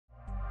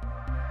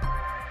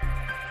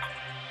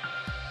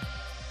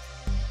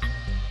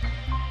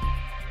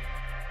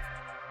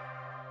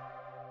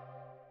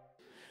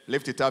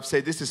Lift it up.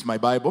 Say, this is my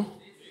Bible.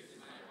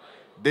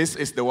 This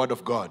is the word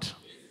of God.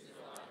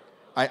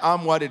 I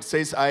am what it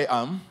says I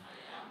am.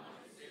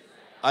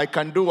 I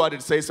can do what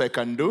it says I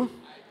can do.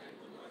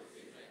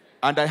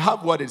 And I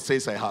have what it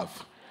says I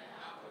have.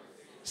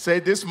 Say,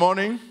 this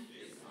morning,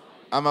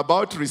 I'm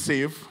about to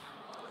receive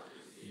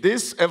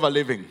this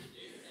ever-living,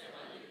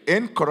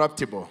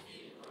 incorruptible,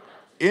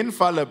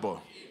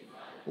 infallible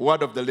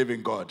word of the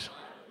living God.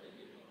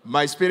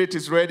 My spirit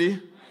is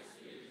ready.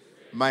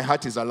 My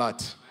heart is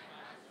alert.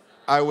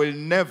 I will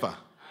never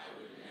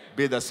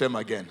be the same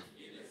again.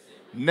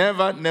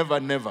 Never, never,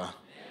 never.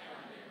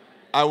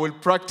 I will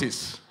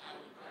practice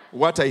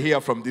what I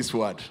hear from this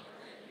word.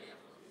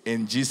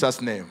 In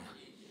Jesus' name.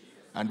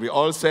 And we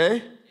all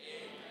say,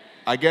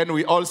 again,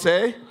 we all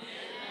say,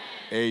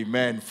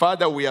 Amen.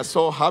 Father, we are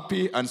so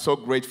happy and so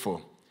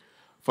grateful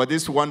for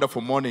this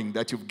wonderful morning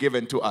that you've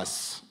given to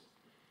us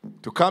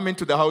to come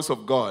into the house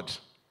of God,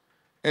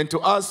 and to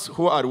us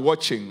who are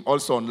watching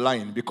also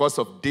online because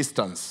of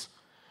distance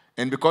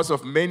and because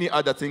of many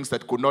other things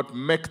that could not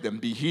make them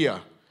be here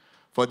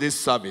for this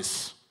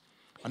service.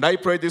 And I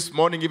pray this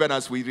morning, even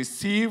as we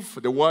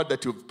receive the word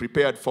that you've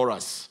prepared for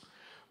us,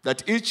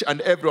 that each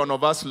and every one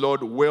of us,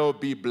 Lord, will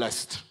be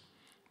blessed.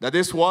 That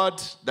this word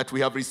that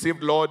we have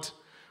received, Lord,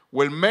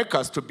 will make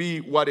us to be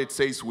what it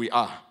says we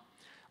are.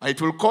 And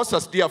it will cause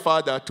us, dear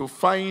Father, to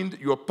find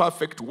your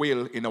perfect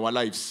will in our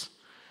lives.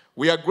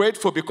 We are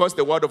grateful because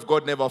the word of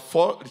God never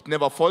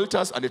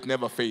falters and it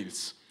never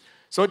fails.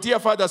 So, dear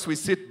Father, as we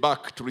sit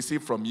back to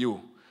receive from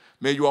you,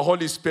 may your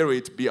Holy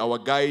Spirit be our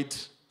guide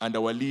and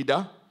our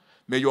leader.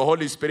 May your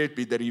Holy Spirit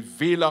be the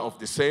revealer of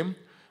the same.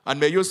 And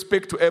may you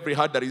speak to every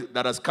heart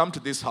that has come to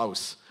this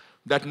house,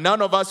 that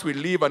none of us will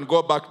leave and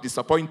go back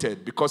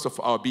disappointed because of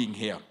our being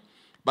here.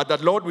 But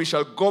that, Lord, we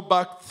shall go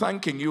back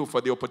thanking you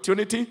for the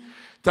opportunity,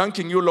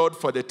 thanking you, Lord,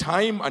 for the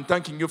time, and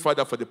thanking you,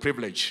 Father, for the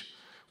privilege.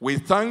 We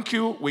thank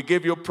you, we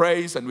give you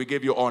praise, and we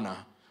give you honor,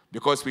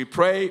 because we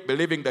pray,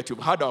 believing that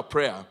you've heard our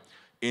prayer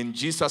in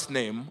Jesus'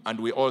 name, and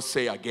we all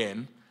say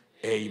again,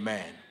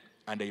 amen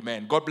and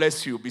amen. God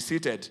bless you. Be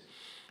seated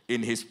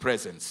in his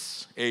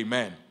presence.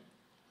 Amen.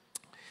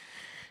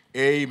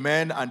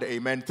 Amen and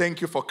amen.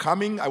 Thank you for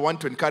coming. I want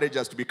to encourage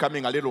us to be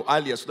coming a little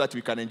earlier so that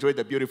we can enjoy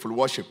the beautiful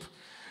worship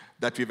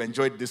that we've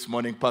enjoyed this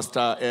morning.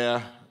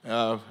 Pastor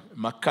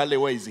Makale,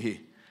 where is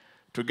he?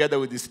 Together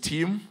with his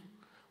team,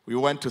 we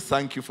want to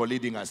thank you for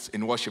leading us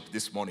in worship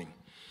this morning.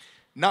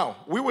 Now,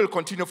 we will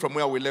continue from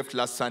where we left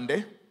last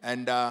Sunday.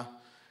 And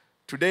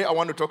today I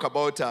want to talk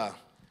about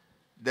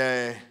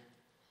the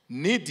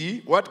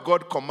needy, what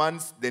God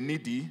commands the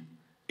needy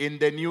in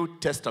the New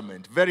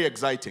Testament. Very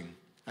exciting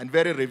and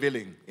very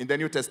revealing in the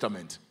New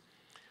Testament.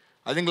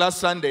 I think last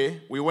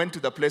Sunday we went to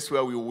the place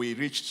where we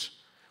reached.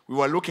 We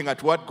were looking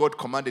at what God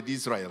commanded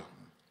Israel.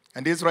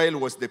 And Israel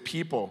was the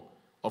people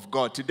of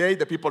God. Today,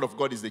 the people of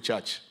God is the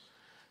church.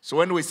 So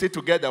when we sit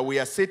together, we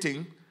are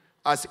sitting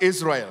as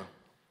Israel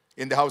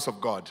in the house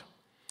of God.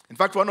 In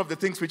fact, one of the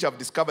things which I've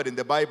discovered in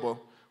the Bible,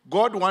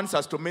 God wants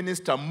us to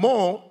minister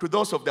more to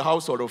those of the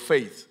household of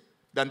faith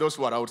than those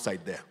who are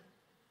outside there.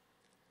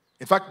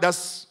 In fact,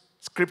 that's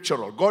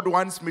scriptural. God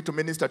wants me to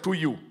minister to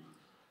you.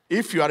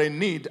 If you are in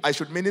need, I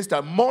should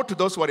minister more to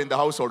those who are in the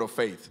household of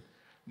faith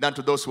than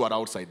to those who are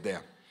outside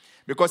there.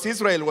 Because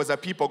Israel was a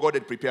people God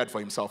had prepared for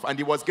himself, and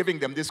he was giving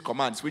them these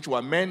commands which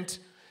were meant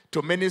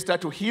to minister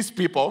to his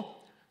people,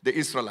 the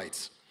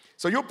Israelites.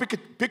 So you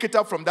pick it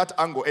up from that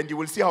angle, and you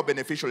will see how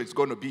beneficial it's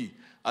going to be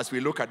as we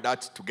look at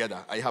that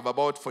together. I have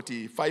about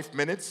 45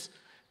 minutes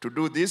to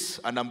do this,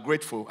 and I'm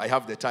grateful I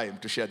have the time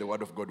to share the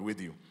word of God with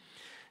you.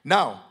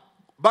 Now,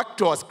 back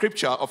to our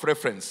scripture of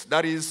reference.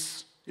 That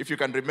is, if you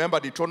can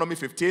remember, Deuteronomy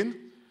 15,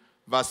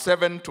 verse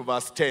 7 to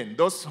verse 10.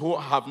 Those who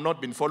have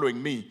not been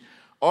following me,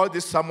 all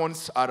these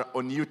sermons are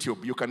on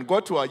YouTube. You can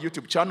go to our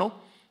YouTube channel,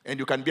 and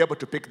you can be able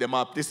to pick them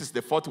up. This is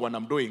the fourth one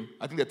I'm doing.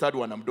 I think the third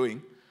one I'm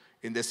doing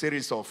in the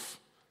series of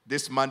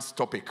this month's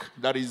topic.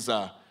 That is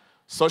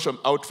Social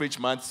Outreach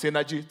Month,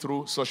 Synergy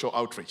through Social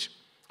Outreach.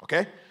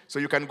 Okay? So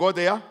you can go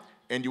there,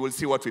 and you will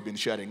see what we've been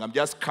sharing. I'm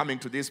just coming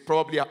to this.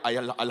 Probably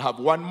I'll have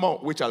one more,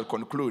 which I'll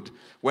conclude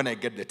when I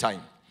get the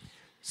time.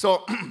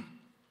 So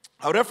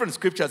our reference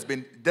scripture has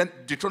been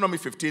Deuteronomy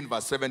 15,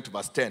 verse 7 to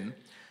verse 10,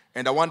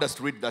 and I want us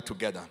to read that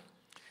together.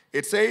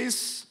 It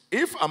says,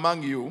 if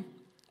among you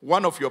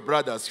one of your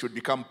brothers should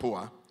become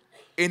poor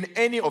in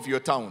any of your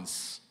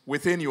towns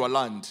within your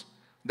land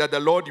that the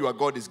Lord your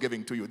God is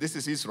giving to you. This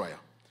is Israel.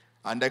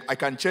 And I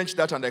can change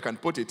that and I can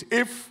put it.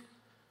 If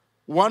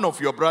one of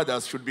your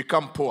brothers should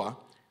become poor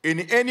in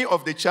any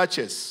of the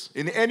churches,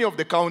 in any of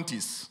the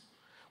counties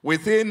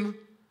within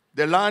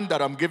the land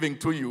that I'm giving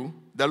to you,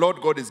 the Lord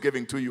God is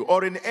giving to you,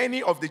 or in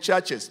any of the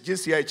churches,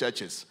 GCI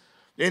churches,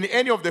 in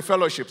any of the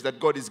fellowships that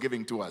God is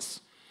giving to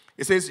us,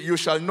 it says, you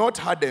shall not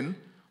harden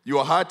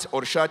your heart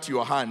or shut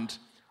your hand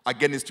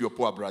against your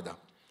poor brother,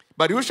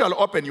 but you shall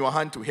open your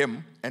hand to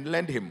him and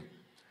lend him,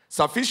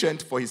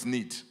 sufficient for his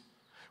need,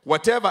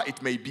 whatever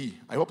it may be.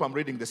 I hope I'm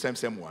reading the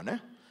same one.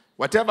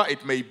 Whatever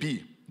it may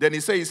be. Then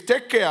he says,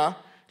 take care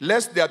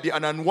lest there be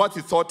an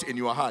unworthy thought in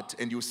your heart,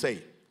 and you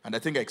say, And I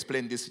think I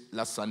explained this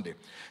last Sunday.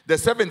 The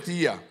 7th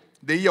year,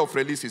 the year of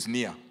release is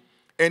near.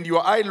 And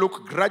your eye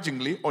look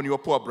grudgingly on your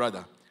poor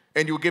brother,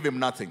 and you give him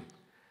nothing.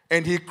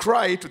 And he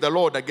cry to the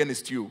Lord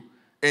against you,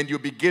 and you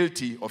be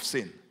guilty of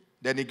sin.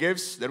 Then he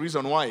gives the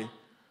reason why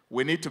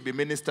we need to be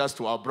ministers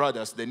to our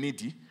brothers, the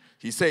needy.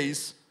 He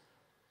says,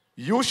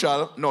 you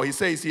shall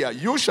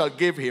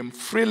give him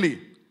freely,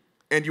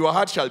 and your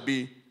heart shall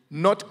be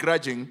not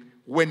grudging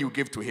when you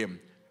give to him.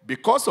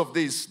 Because of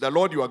this, the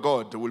Lord your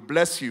God will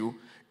bless you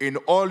in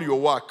all your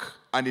work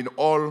and in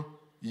all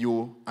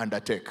you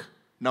undertake.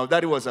 Now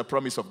that was a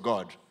promise of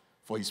God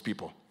for his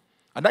people.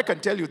 And I can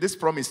tell you this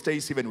promise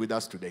stays even with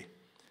us today.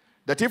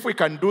 That if we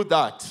can do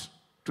that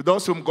to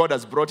those whom God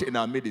has brought in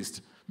our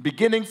midst,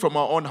 beginning from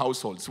our own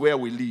households where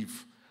we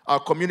live, our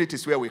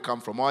communities where we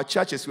come from, our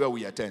churches where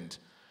we attend,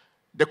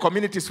 the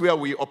communities where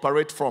we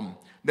operate from,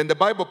 then the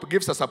Bible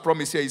gives us a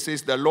promise here. It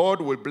says, the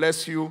Lord will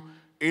bless you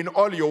in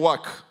all your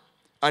work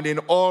and in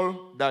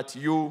all that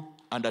you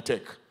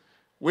undertake.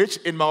 Which,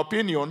 in my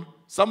opinion,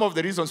 some of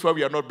the reasons why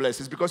we are not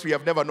blessed is because we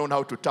have never known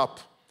how to tap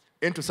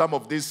into some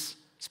of these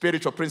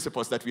spiritual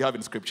principles that we have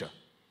in Scripture.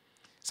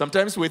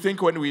 Sometimes we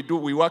think when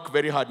we work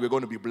very hard, we're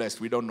going to be blessed.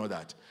 We don't know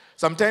that.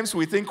 Sometimes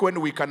we think when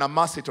we can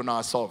amass it on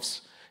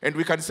ourselves, and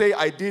we can say,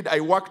 I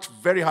worked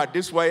very hard,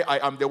 this way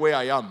I am the way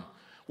I am.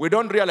 We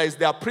don't realize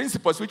there are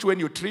principles which when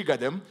you trigger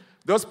them,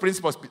 those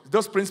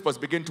principles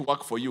begin to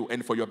work for you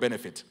and for your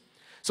benefit.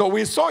 So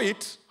we saw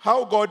it,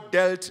 how God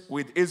dealt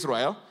with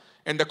Israel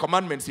and the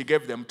commandments he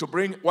gave them to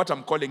bring what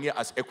I'm calling here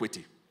as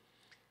equity.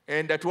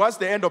 And towards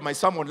the end of my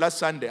sermon last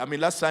Sunday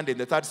in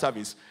the third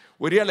service,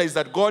 we realized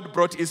that God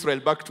brought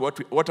Israel back to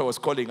what I was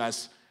calling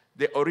as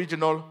the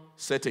original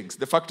settings,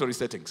 the factory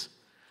settings.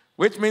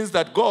 Which means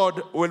that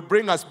God will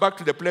bring us back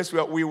to the place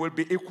where we will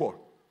be equal.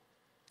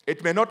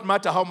 It may not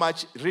matter how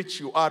much rich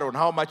you are or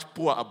how much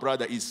poor a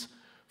brother is.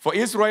 For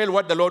Israel,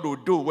 what the Lord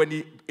would do when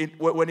he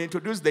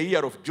introduced the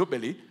year of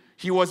Jubilee,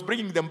 he was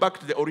bringing them back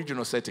to the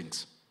original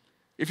settings.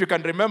 If you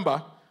can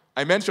remember,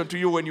 I mentioned to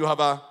you when you have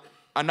an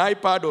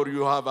iPad or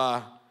you have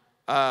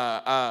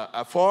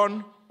a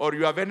phone or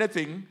you have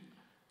anything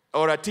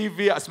or a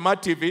TV, a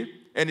smart TV,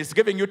 and it's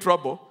giving you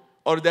trouble,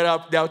 or there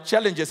are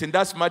challenges in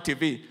that smart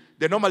TV,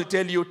 they normally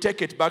tell you,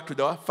 take it back to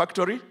the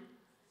factory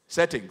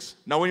settings.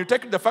 Now, when you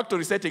take the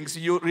factory settings,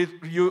 you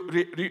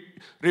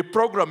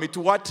reprogram it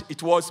to what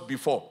it was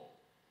before.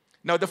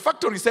 Now, the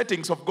factory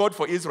settings of God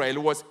for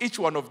Israel was each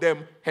one of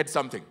them had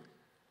something.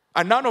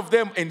 And none of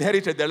them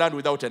inherited the land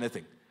without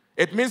anything.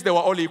 It means they were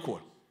all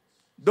equal.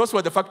 Those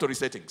were the factory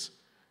settings.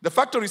 The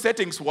factory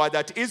settings were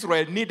that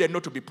Israel needed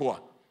not to be poor.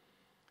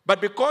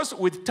 But because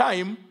with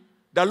time,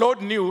 the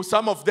Lord knew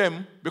some of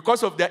them,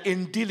 because of their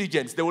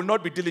indiligence, they will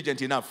not be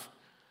diligent enough.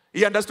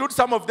 He understood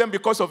some of them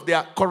because of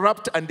their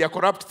corrupt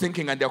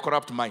thinking and their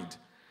corrupt mind.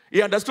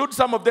 He understood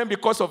some of them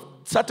because of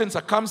certain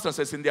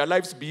circumstances in their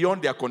lives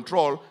beyond their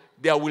control.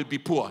 They will be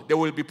poor. There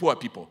will be poor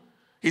people.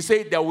 He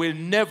said there will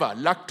never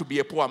lack to be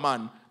a poor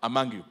man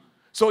among you.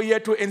 So he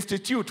had to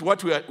institute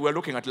what we were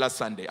looking at last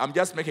Sunday. I'm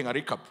just making a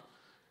recap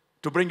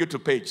to bring you to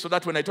page so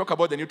that when I talk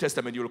about the New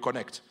Testament, you will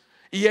connect.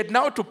 He had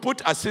now to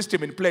put a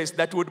system in place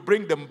that would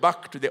bring them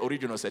back to the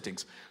original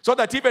settings. So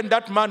that even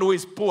that man who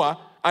is poor,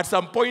 at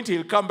some point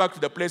he'll come back to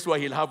the place where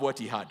he'll have what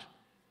he had.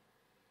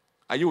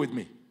 Are you with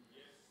me?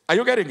 Yes. Are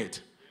you getting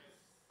it? Yes.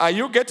 Are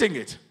you getting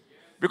it? Yes.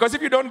 Because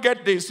if you don't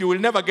get this, you'll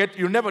never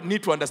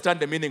need to understand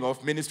the meaning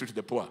of ministry to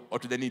the poor or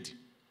to the needy.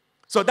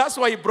 So that's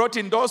why he brought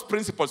in those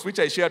principles which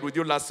I shared with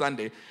you last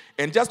Sunday.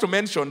 And just to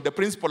mention, the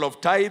principle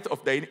of tithe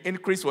of the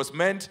increase was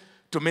meant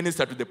to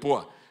minister to the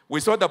poor. We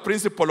saw the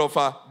principle of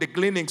the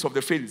gleanings of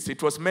the fields.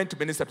 It was meant to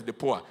minister to the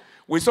poor.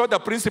 We saw the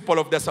principle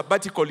of the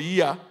sabbatical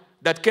year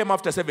that came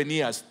after 7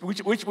 years,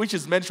 which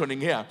is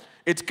mentioning here.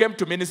 It came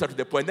to minister to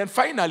the poor. And then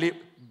finally,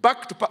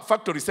 back to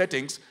factory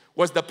settings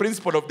was the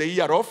principle of the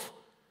year of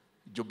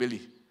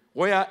Jubilee,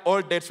 where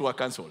all debts were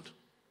cancelled.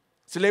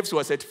 Slaves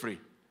were set free.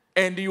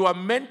 And you are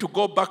meant to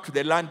go back to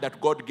the land that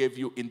God gave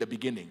you in the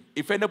beginning.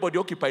 If anybody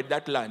occupied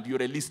that land, you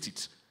released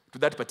it to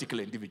that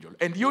particular individual.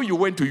 And you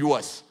went to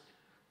yours.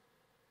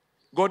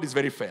 God is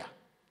very fair.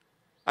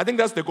 I think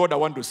that's the God I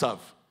want to serve.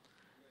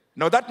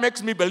 Now that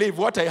makes me believe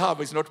what I have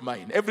is not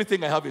mine.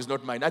 Everything I have is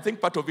not mine. I think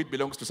part of it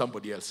belongs to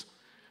somebody else.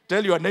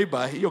 Tell your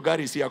neighbor, your gari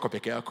is yako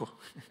peke yako.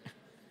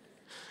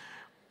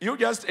 You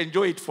just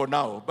enjoy it for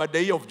now, but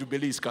the year of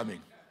Jubilee is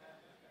coming.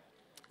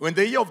 When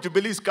the year of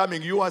Jubilee is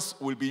coming, yours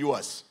will be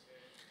yours.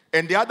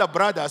 And the other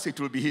brothers, it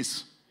will be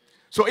his.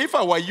 So if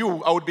I were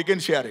you, I would begin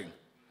sharing.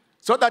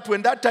 So that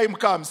when that time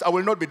comes, I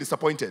will not be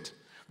disappointed.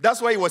 That's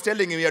why he was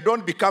telling him,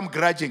 don't become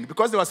grudging.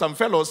 Because there were some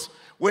fellows,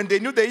 when they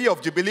knew the year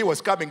of Jubilee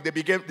was coming, they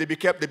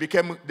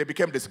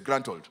became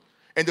disgruntled.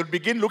 And they'll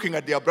begin looking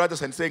at their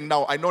brothers and saying,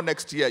 now, I know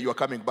next year you are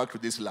coming back to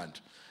this land.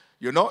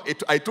 You know,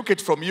 I took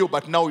it from you,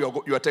 but now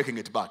you are taking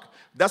it back.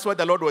 That's why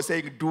the Lord was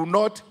saying, do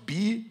not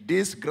be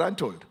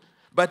disgruntled,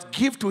 but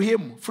give to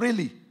him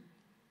freely.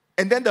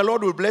 And then the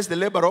Lord will bless the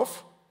labor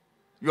of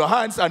your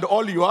hands and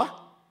all your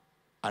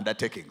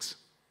undertakings.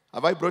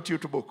 Have I brought you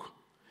to book?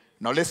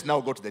 Now let's now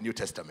go to the New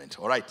Testament.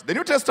 All right. The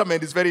New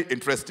Testament is very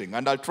interesting.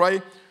 And I'll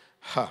try,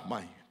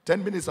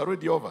 10 minutes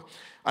already over.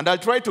 And I'll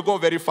try to go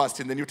very fast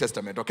in the New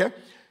Testament, okay?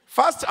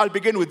 First, I'll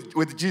begin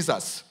with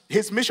Jesus.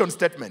 His mission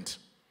statement.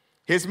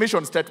 His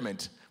mission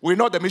statement. We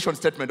know the mission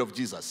statement of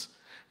Jesus.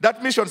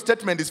 That mission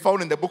statement is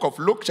found in the book of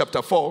Luke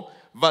chapter 4,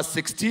 verse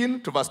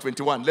 16 to verse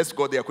 21. Let's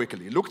go there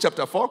quickly. Luke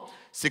chapter 4,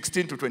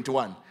 16 to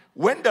 21.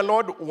 When the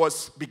Lord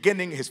was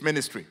beginning his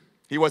ministry,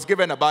 he was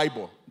given a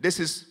Bible. This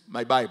is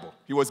my Bible.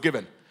 He was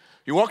given.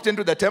 He walked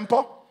into the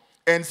temple,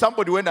 and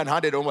somebody went and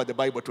handed over the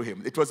Bible to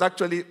him. It was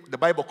actually, the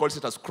Bible calls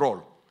it a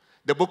scroll,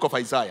 the book of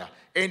Isaiah.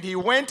 And he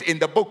went in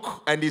the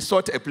book and he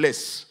sought a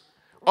place,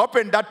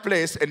 opened that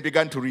place and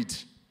began to read.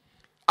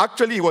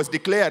 Actually, he was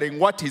declaring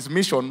what his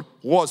mission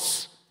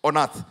was on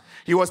earth.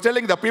 He was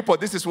telling the people,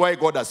 this is why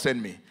God has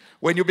sent me.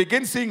 When you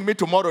begin seeing me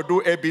tomorrow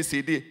do A, B,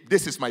 C, D,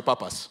 this is my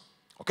purpose.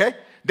 Okay?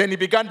 Then he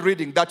began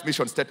reading that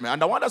mission statement.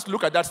 And I want us to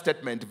look at that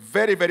statement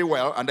very, very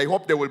well, and I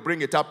hope they will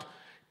bring it up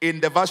in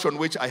the version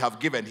which I have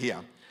given here.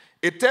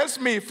 It tells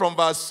me from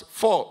verse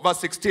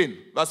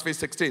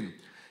 16,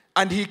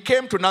 and he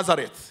came to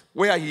Nazareth,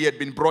 where he had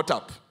been brought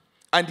up.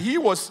 And he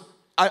was,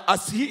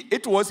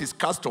 it was his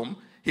custom,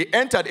 he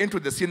entered into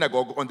the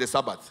synagogue on the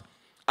Sabbath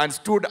and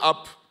stood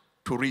up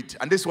to read.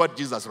 And this is what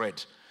Jesus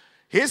read.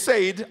 He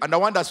said, and I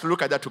want us to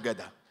look at that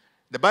together.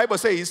 The Bible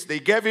says they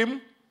gave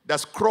him the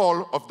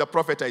scroll of the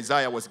prophet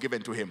Isaiah was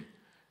given to him.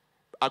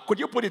 Could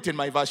you put it in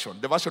my version,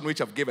 the version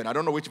which I've given? I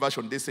don't know which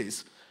version this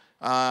is.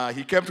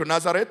 He came to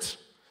Nazareth.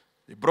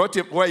 They brought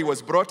him where he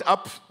was brought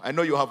up. I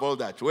know you have all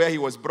that. Where he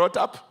was brought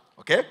up,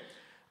 okay?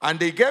 And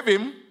they gave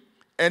him,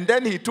 and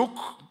then he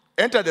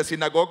entered the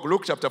synagogue,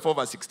 Luke chapter 4,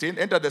 verse 16,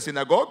 entered the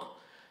synagogue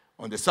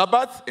on the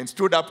Sabbath and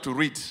stood up to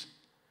read.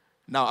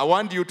 Now, I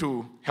want you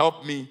to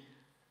help me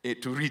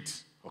to read,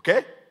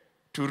 okay?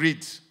 To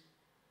read.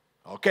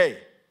 Okay.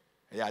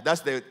 Yeah,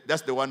 that's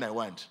the one I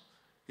want.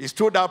 He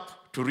stood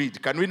up to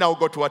read. Can we now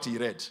go to what he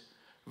read?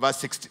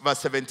 Verse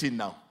 17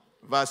 now.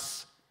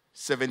 Verse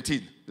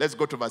 17. Let's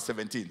go to verse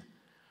 17.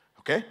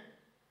 Okay?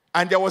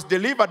 And there was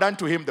delivered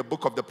unto him the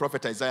book of the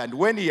prophet Isaiah. And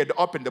when he had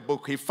opened the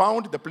book, he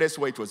found the place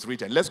where it was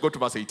written. Let's go to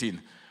verse 18.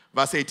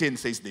 Verse 18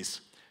 says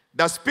this.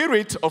 The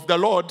Spirit of the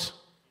Lord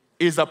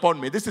is upon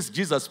me. This is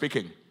Jesus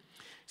speaking.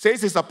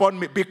 Says he's upon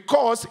me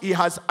because he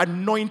has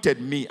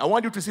anointed me. I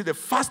want you to see the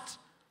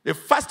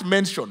first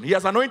mention. He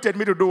has anointed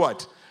me to do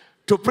what?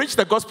 To preach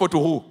the gospel to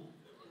who?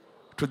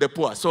 To the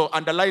poor. So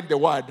underline the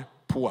word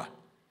poor.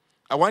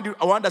 I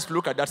want us to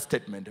look at that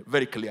statement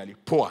very clearly.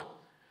 Poor.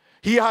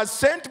 He has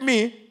sent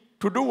me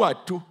to do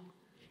what? To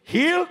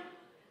heal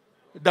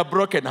the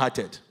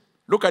brokenhearted.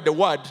 Look at the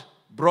word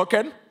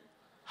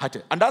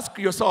brokenhearted. And ask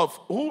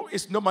yourself, who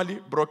is normally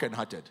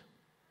brokenhearted?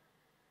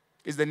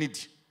 Is the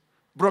needy.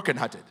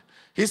 Brokenhearted.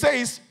 He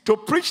says to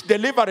preach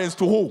deliverance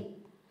to who?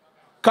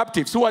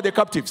 Captives. Who are the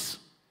captives?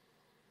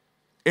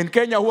 In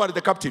Kenya, who are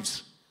the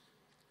captives?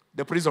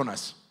 The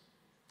prisoners.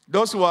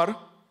 Those who are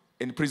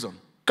in prison.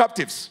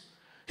 Captives.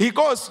 He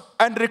goes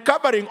and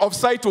recovering of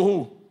sight to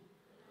who?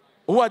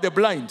 Who are the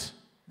blind?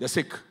 The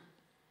sick.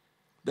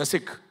 The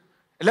sick.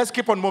 Let's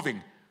keep on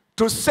moving.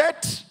 To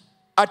set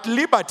at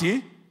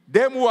liberty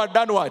them who are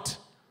done what?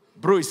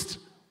 Bruised.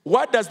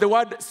 What does the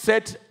word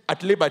set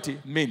at liberty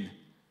mean?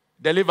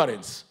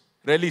 Deliverance.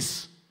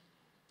 Release.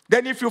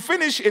 Then if you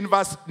finish in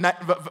verse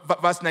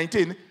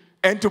 19,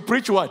 and to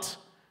preach what?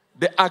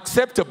 The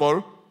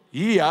acceptable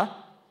year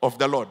of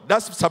the Lord.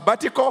 That's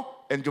sabbatical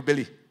and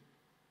jubilee.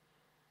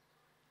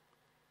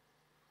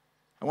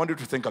 I want you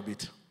to think a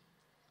bit.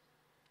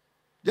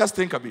 Just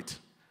think a bit.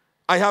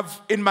 I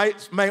have, in my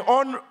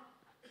own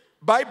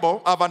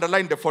Bible, I've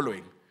underlined the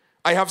following.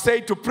 I have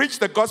said to preach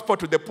the gospel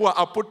to the poor,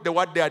 I'll put the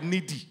word they are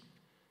needy.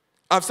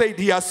 I've said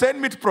he has sent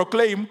me to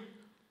proclaim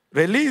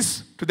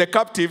release to the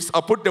captives,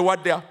 I'll put the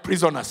word there,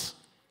 prisoners.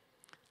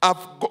 I've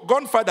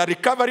gone further,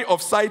 recovery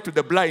of sight to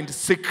the blind,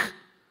 sick.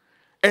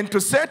 And to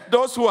set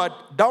those who are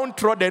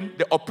downtrodden,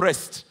 the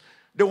oppressed.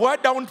 The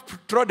word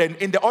downtrodden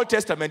in the Old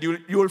Testament, you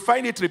will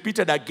find it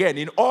repeated again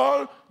in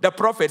all the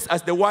prophets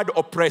as the word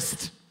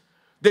oppressed.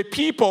 The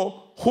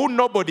people who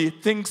nobody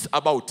thinks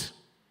about.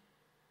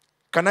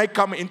 Can I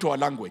come into our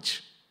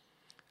language?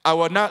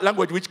 Our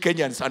language which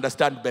Kenyans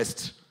understand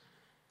best.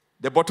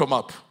 The bottom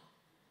up.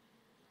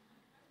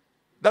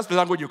 That's the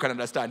language you can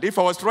understand. If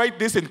I was to write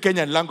this in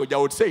Kenyan language, I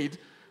would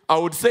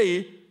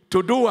say,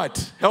 to do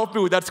what? Help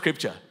me with that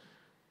scripture.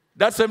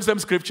 That same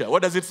scripture.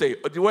 What does it say?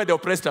 Where the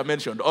oppressed are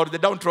mentioned, or the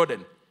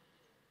downtrodden.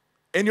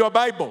 In your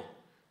Bible,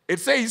 it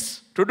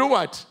says, to do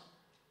what?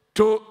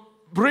 To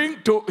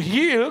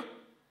heal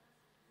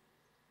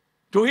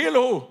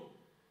who?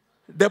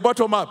 The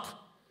bottom up.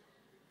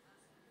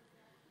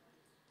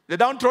 The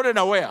downtrodden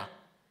are where?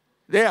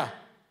 There.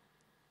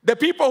 The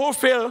people who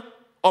feel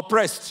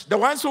oppressed. The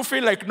ones who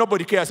feel like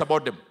nobody cares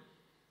about them.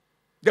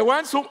 The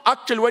ones who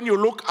actually, when you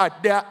look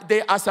at,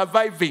 they are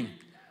surviving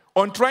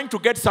on trying to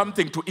get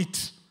something to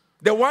eat.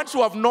 The ones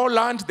who have no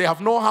land, they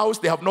have no house,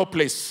 they have no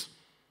place.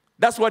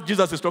 That's what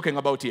Jesus is talking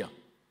about here.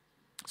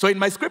 So in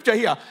my scripture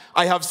here,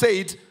 I have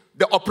said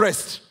the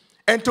oppressed.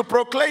 And to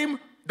proclaim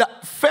the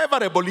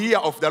favorable year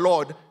of the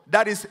Lord,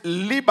 that is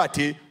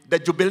liberty, the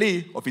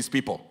jubilee of his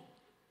people.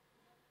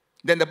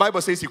 Then the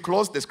Bible says he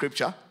closed the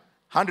scripture,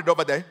 handed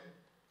over there,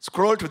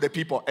 scrolled to the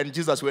people, and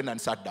Jesus went and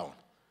sat down.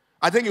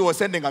 I think he was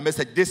sending a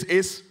message, this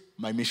is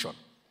my mission.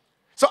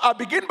 So I'll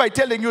begin by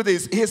telling you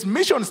this. His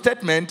mission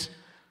statement,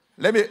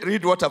 let me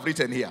read what I've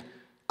written here.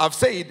 I've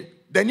said,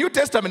 the New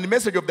Testament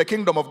message of the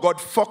kingdom of God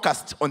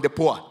focused on the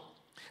poor.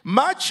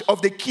 Much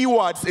of the key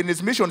words in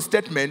his mission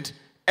statement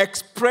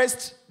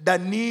expressed the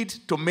need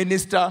to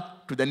minister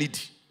to the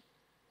needy.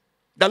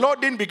 The Lord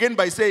didn't begin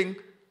by saying,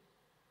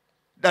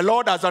 the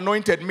Lord has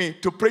anointed me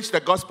to preach the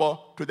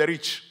gospel to the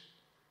rich,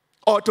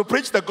 or to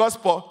preach the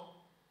gospel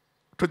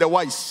to the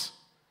wise,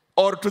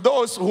 or to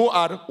those who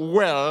are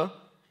well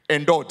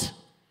endowed.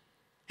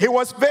 He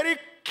was very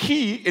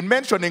key in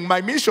mentioning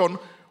my mission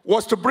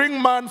was to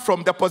bring man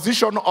from the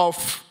position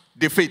of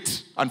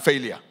defeat and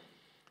failure.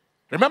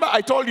 Remember,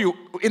 I told you,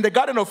 in the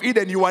Garden of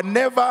Eden,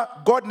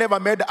 God never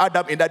made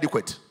Adam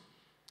inadequate.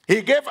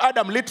 He gave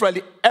Adam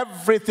literally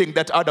everything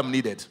that Adam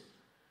needed.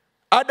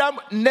 Adam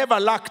never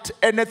lacked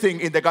anything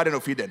in the Garden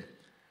of Eden.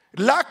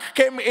 Lack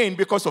came in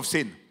because of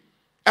sin.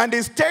 And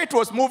his state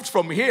was moved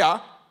from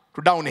here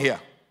to down here.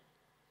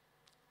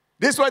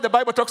 This is why the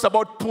Bible talks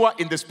about poor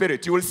in the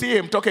spirit. You will see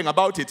him talking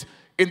about it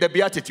in the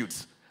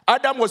Beatitudes.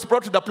 Adam was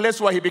brought to the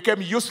place where he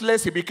became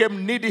useless, he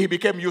became needy, he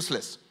became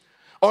useless.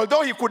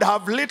 Although he could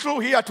have little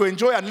here to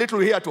enjoy and little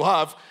here to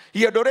have,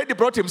 he had already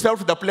brought himself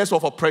to the place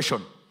of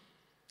oppression.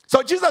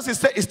 So Jesus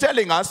is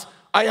telling us,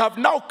 I have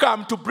now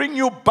come to bring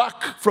you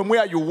back from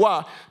where you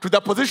were to the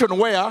position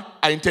where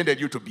I intended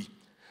you to be.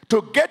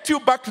 To get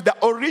you back to the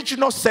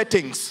original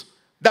settings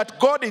that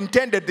God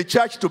intended the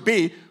church to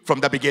be from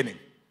the beginning.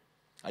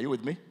 Are you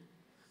with me?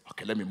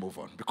 Okay, let me move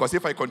on. Because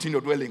if I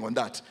continue dwelling on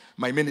that,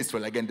 my ministry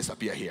will again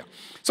disappear here.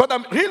 So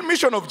the real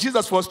mission of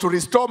Jesus was to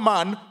restore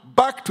man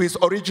back to his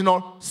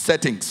original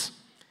settings.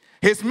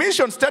 His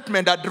mission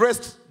statement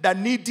addressed the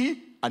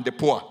needy and the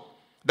poor,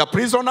 the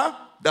prisoner,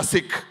 the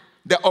sick,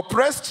 the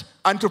oppressed,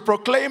 and to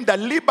proclaim the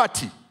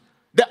liberty,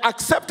 the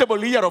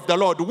acceptable year of the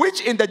Lord, which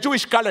in the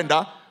Jewish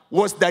calendar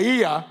was the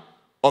year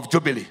of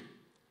Jubilee,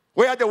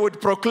 where they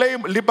would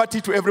proclaim liberty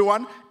to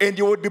everyone, and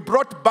you would be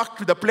brought back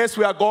to the place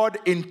where God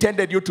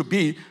intended you to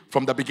be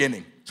from the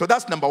beginning. So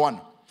that's number one.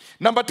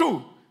 Number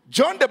two,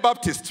 John the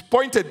Baptist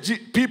pointed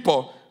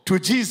people to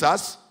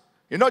Jesus.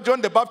 You know,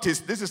 John the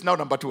Baptist, this is now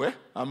number two, eh?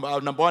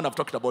 Number one, I've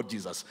talked about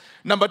Jesus.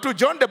 Number two,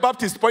 John the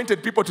Baptist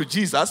pointed people to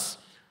Jesus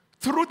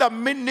through the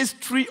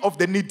ministry of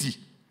the needy.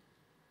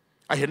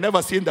 I had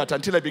never seen that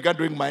until I began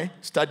doing my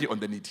study on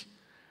the needy.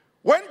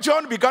 When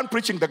John began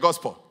preaching the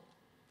gospel,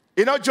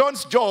 you know,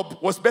 John's job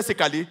was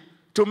basically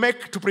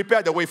to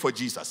prepare the way for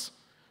Jesus.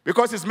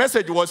 Because his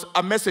message was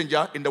a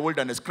messenger in the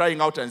wilderness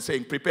crying out and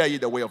saying, prepare ye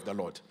the way of the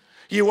Lord.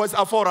 He was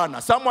a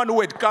forerunner, someone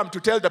who had come to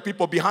tell the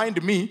people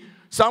behind me,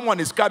 someone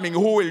is coming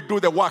who will do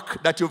the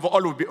work that you've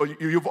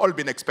all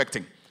been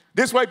expecting.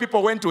 This is why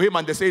people went to him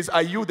and they say,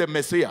 are you the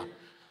Messiah?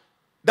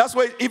 That's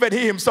why even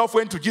he himself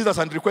went to Jesus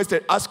and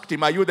asked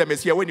him, are you the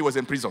Messiah, when he was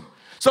in prison.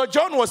 So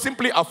John was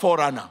simply a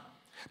forerunner.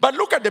 But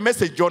look at the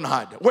message John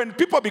had. When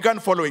people began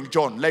following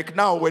John, like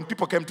now when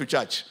people came to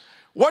church,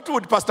 what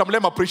would Pastor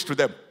Mulema preach to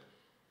them?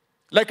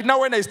 Like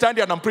now when I stand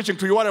here and I'm preaching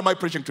to you, what am I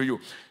preaching to you?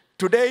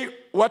 Today,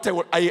 what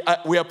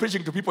we are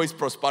preaching to people is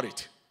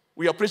prosperity.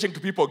 We are preaching to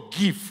people,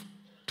 give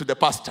to the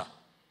pastor.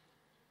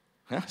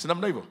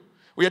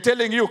 We are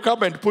telling you,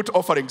 come and put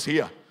offerings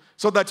here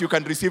so that you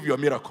can receive your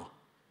miracle.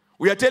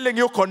 We are telling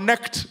you,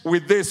 connect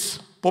with this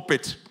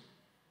pulpit.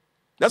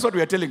 That's what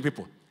we are telling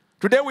people.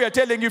 Today we are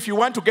telling you, if you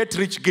want to get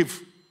rich,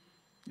 give.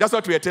 That's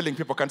what we are telling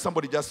people. Can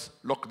somebody just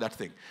lock that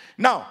thing?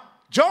 Now,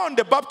 John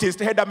the Baptist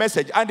had a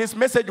message, and his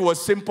message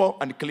was simple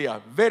and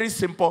clear. Very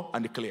simple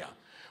and clear.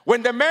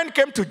 When the men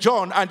came to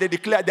John and they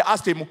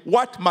asked him,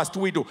 what must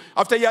we do?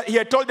 After he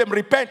had told them,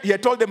 repent,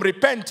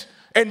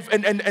 and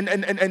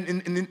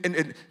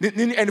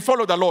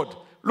follow the Lord.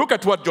 Look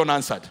at what John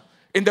answered.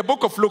 In the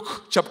book of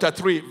Luke, chapter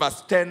 3,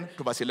 verse 10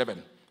 to verse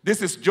 11.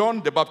 This is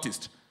John the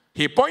Baptist.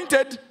 He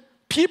pointed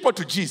people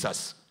to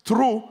Jesus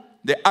through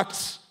the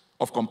acts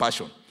of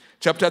compassion.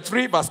 Chapter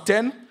 3, verse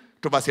 10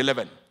 to verse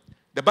 11.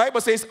 The Bible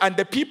says, and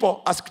the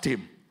people asked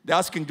him. They're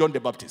asking John the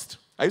Baptist.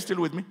 Are you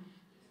still with me?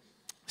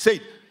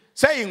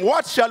 Saying,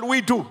 what shall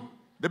we do?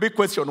 The big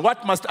question,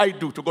 what must I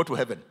do to go to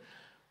heaven?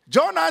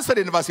 John answered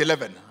in verse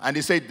 11, and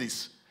he said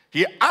this.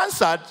 He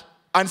answered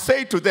and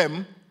said to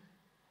them,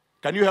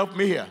 can you help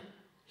me here?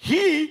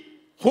 He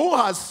who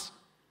has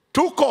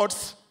 2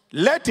 coats,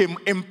 let him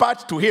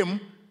impart to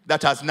him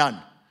that has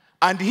none.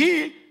 And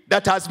he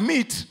that has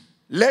meat,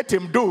 let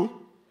him do.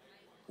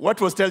 What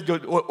was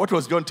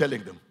John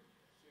telling them?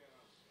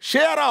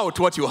 Share out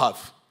what you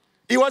have.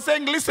 He was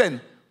saying, listen,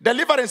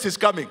 deliverance is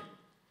coming.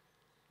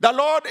 The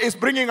Lord is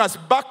bringing us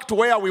back to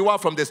where we were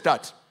from the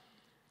start.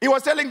 He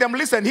was telling them,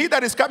 listen, he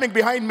that is coming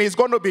behind me is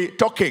going to be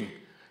talking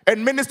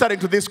and ministering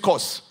to this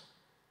cause.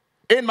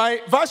 In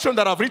my version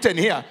that I've written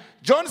here,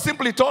 John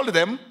simply told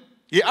them,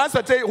 he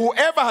answered, saying,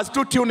 whoever has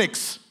 2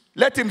 tunics,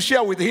 let him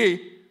share with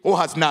he who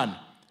has none.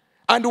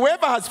 And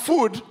whoever has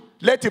food,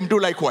 let him do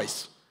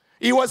likewise.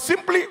 He was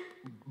simply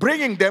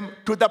bringing them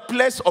to the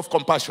place of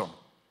compassion,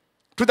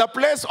 to the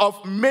place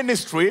of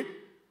ministry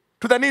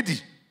to the needy,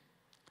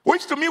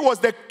 which to me was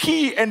the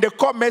key and the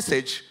core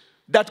message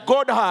that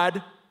God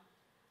had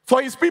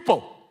for his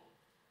people.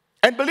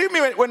 And believe me,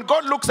 when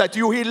God looks at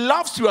you, he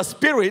loves your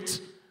spirit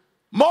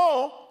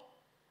more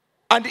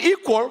and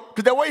equal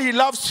to the way he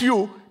loves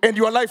you and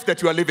your life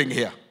that you are living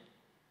here.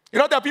 You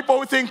know, there are people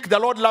who think the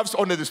Lord loves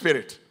only the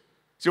spirit.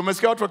 So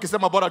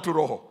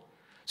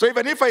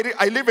even if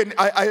I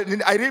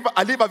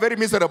live a very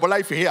miserable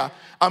life here,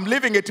 I'm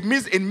living it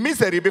in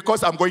misery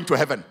because I'm going to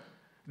heaven.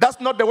 That's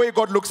not the way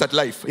God looks at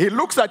life. He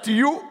looks at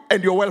you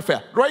and your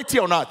welfare right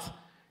here on earth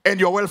and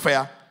your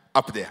welfare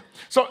up there.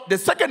 So the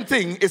second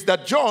thing is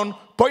that John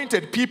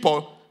pointed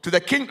people to the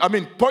king,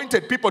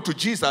 pointed people to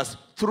Jesus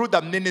through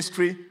the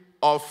ministry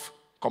of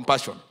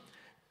compassion.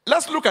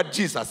 Let's look at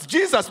Jesus.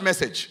 Jesus'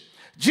 message.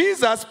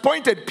 Jesus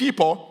pointed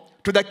people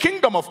to the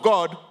kingdom of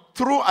God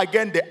through,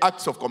 again, the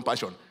acts of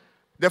compassion.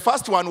 The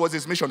first one was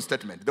his mission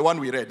statement, the one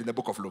we read in the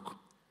book of Luke.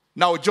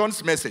 Now,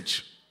 John's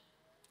message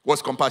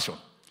was compassion.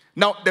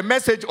 Now, the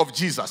message of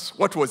Jesus,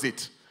 what was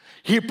it?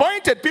 He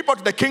pointed people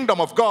to the kingdom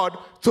of God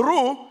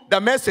through the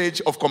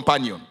message of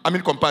compassion.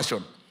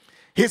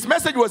 His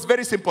message was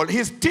very simple.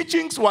 His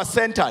teachings were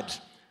centered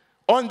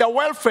on the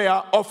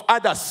welfare of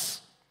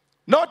others,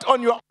 not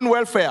on your own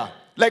welfare.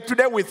 Like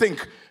today we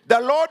think, the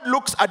Lord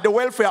looks at the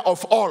welfare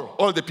of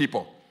all the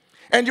people.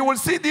 And you will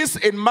see this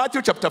in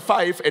Matthew chapter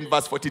 5 and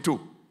verse 42.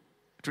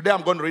 Today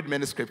I'm going to read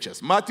many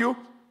scriptures. Matthew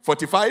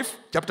 45,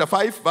 chapter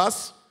 5,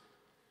 verse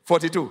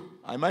 42.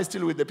 Am I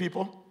still with the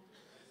people?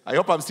 I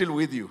hope I'm still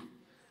with you.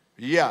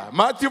 Yeah,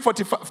 Matthew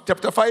 45,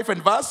 chapter 5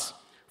 and verse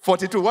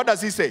 42. What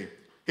does he say?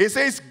 He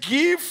says,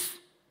 give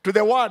to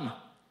the one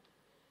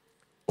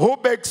who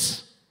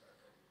begs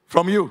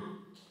from you.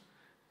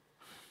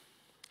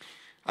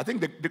 I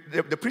think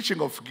the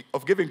preaching of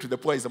giving to the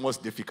poor is the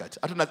most difficult.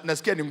 I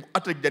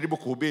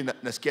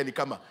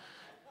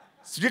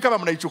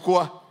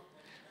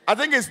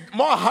think it's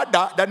more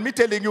harder than me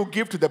telling you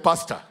give to the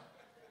pastor.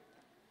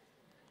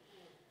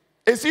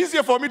 It's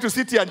easier for me to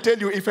sit here and tell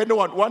you if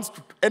anybody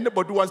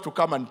wants to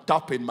come and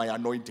tap in my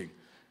anointing.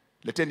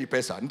 Leteni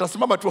pesa.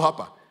 Nitasimama tu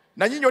hapa.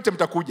 Na nyinyi wote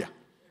mtakuja.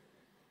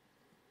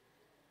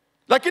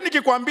 Lakini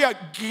nikikwambia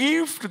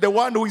give to the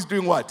one who is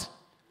doing what?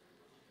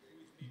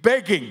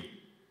 Begging.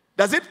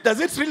 Does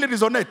it really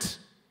resonate?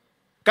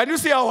 Can you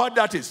see how hard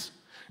that is?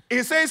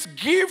 It says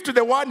give to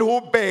the one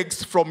who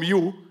begs from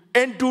you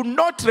and do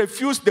not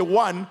refuse the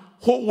one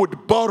who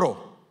would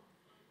borrow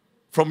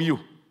from you.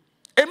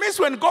 It means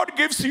when God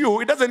gives you,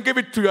 he doesn't give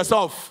it to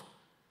yourself.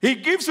 He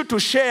gives you to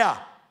share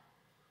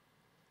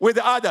with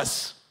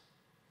others.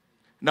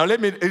 Now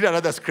let me read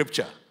another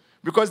scripture,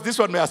 because this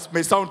one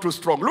may sound too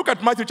strong. Look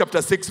at Matthew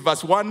chapter 6,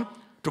 verse 1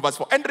 to verse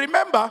 4. And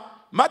remember,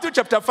 Matthew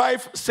chapter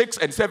 5, 6,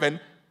 and 7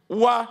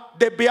 were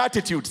the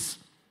Beatitudes.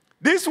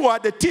 These were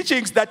the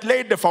teachings that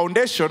laid the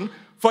foundation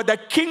for the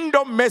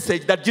kingdom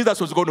message that Jesus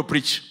was going to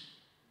preach.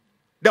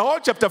 The whole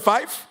chapter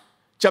 5,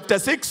 chapter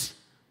 6,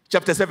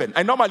 chapter 7.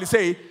 I normally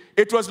say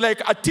it was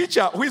like a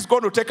teacher who is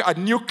going to take a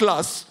new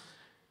class,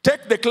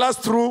 take the class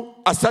through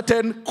a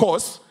certain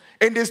course,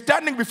 and is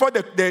standing before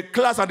the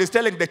class and is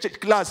telling the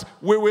class,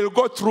 we will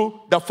go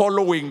through the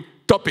following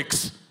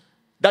topics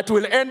that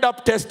will end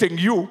up testing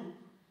you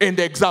in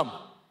the exam.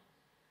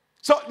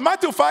 So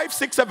Matthew 5,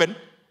 6, 7,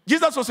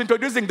 Jesus was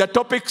introducing the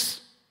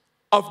topics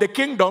of the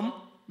kingdom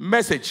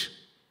message.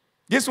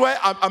 This is why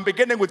I'm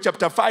beginning with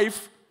chapter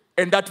 5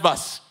 and that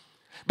verse.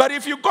 But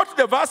if you go to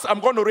the verse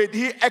I'm going to read,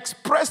 he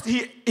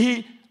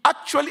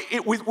actually,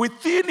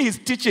 within his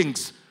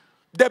teachings,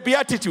 the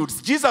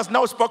Beatitudes, Jesus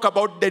now spoke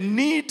about the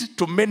need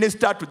to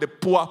minister to the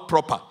poor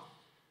proper.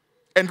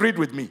 And read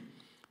with me.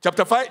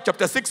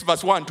 Chapter 6,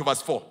 verse 1 to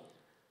verse 4.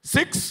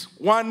 6,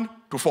 1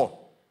 to 4.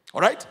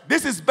 All right?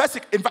 This is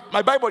basic. In fact,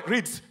 my Bible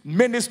reads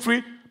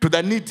ministry to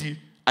the needy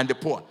and the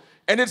poor.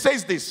 And it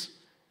says this.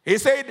 He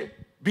said,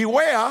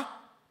 beware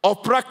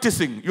of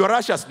practicing your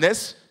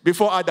righteousness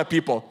before other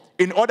people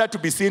in order to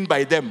be seen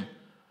by them.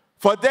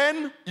 For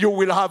then you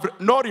will have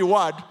no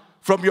reward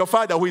from your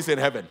Father who is in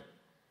heaven.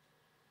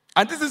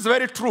 And this is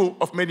very true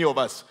of many of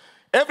us.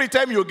 Every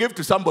time you give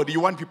to somebody, you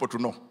want people to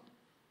know.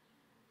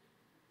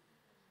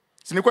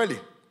 Si ni kweli?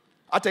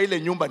 Hata ile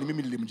nyumba ni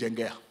mimi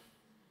nilimjengea.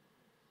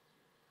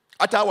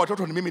 Hata hao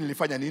watoto ni mimi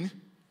nilifanya nini?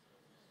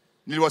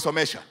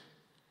 Niliwasomesha.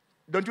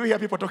 Don't you hear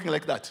people talking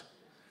like that?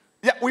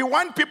 Yeah, we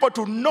want people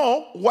to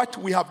know what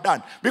we have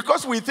done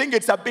because we think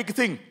it's a big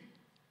thing.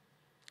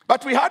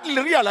 But we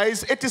hardly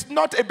realize it is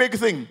not a big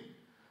thing.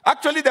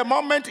 Actually, the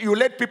moment you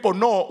let people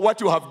know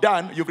what you have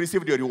done, you've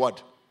received your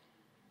reward.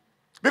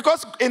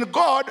 Because in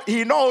God,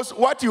 he knows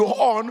what you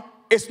own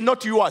is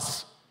not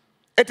yours.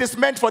 It is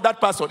meant for that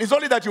person. It's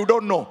only that you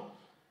don't know.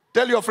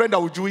 Tell your friend,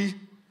 ujui.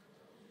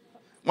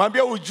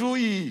 Mwambie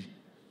ujui.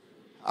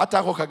 Hata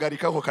ako kagari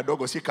kako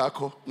kadogo si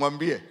kako.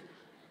 Mwambie.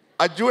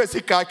 Ajue si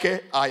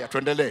kake. Aya,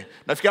 tuendelee.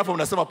 Nafikia hapo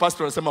mnasema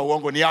pastor anasema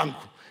uongo ni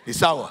yangu. Ni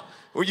sawa.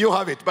 You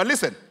have it. But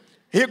listen.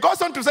 He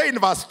goes on to say in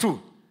verse 2.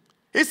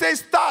 He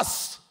says,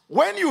 thus,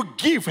 when you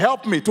give,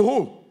 help me, to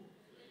who?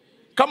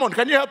 Come on,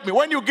 can you help me?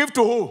 When you give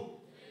to who?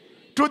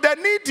 To the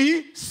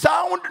needy,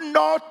 sound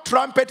no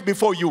trumpet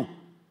before you,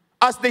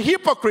 as the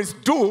hypocrites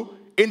do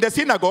in the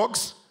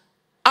synagogues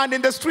and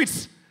in the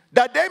streets,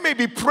 that they may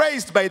be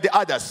praised by the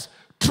others.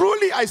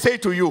 Truly I say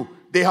to you,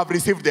 they have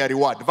received their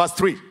reward. Verse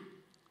 3.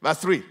 Verse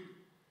 3.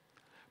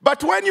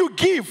 But when you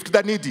give to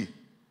the needy,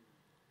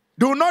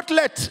 do not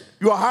let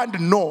your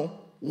hand know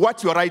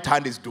what your right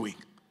hand is doing.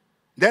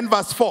 Then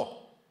verse 4.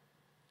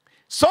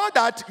 So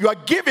that your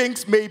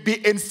givings may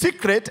be in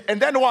secret,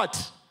 and then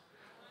what?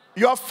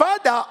 Your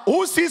Father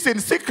who sees in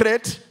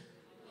secret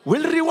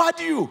will reward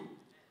you.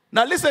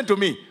 Now listen to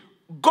me.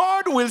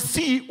 God will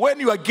see when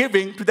you are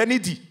giving to the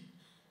needy.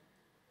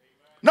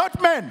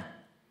 Not men.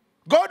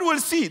 God will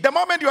see. The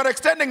moment you are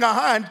extending a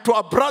hand to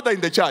a brother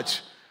in the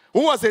church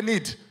who was in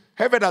need,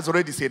 heaven has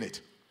already seen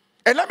it.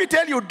 And let me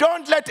tell you,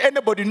 don't let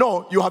anybody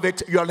know you have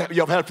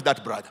helped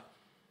that brother.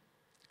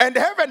 And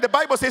heaven, the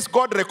Bible says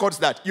God records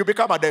that. You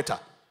become a debtor.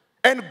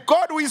 And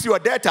God, who is your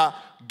debtor,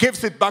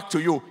 gives it back to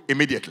you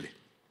immediately.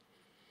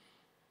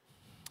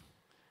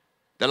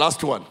 The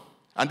last one.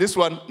 And this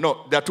one,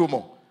 no, there are two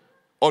more.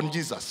 On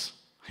Jesus.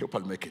 I hope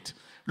I'll make it.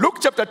 Luke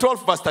chapter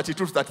 12, verse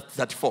 32 to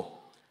 34.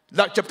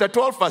 Chapter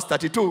 12, verse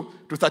 32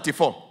 to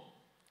 34.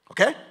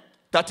 Okay?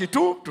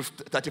 32 to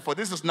 34.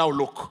 This is now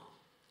Luke.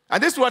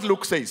 And this is what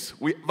Luke says.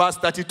 Verse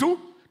 32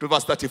 to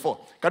verse 34.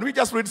 Can we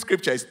just read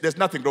scripture? There's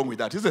nothing wrong with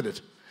that, isn't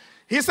it?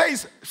 He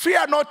says,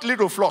 fear not,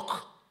 little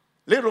flock.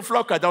 Little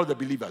flock are now the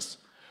believers.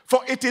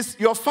 For it is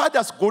your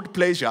Father's good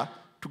pleasure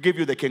to give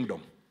you the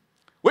kingdom.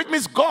 Which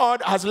means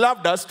God has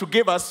loved us to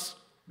give us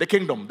the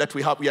kingdom that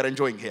we are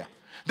enjoying here.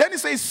 Then he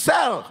says,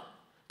 sell.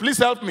 Please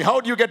help me. How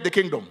do you get the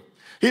kingdom?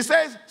 He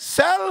says,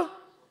 sell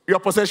your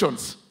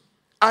possessions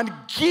and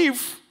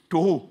give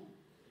to who?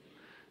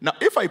 Now,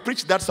 if I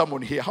preach that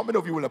sermon here, how many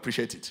of you will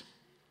appreciate it?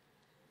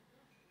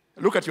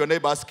 Look at your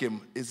neighbor, ask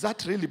him, is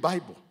that really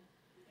Bible?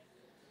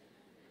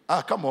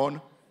 Come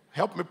on.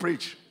 Help me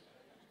preach.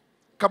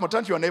 Come on,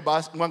 turn to your neighbor,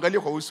 mwangalie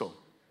kwa uso.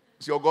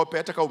 Usiogope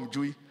hata kama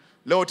umjui.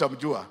 Leo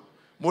utamjua.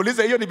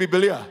 Muulize hiyo ni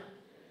Biblia.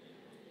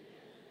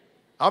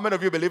 How many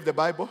of you believe the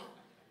Bible?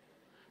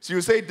 So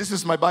you say, this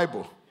is my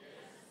Bible.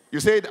 You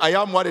said, I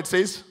am what it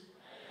says.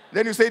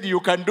 Then you said, you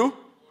can do.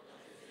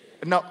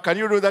 Now, can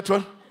you do that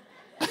one?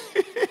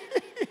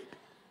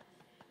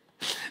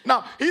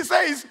 Now, he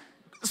says,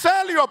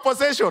 sell your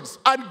possessions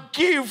and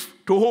give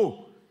to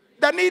who?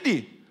 The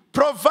needy.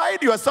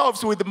 Provide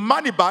yourselves with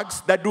money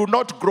bags that do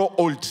not grow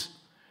old,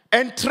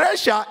 and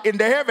treasure in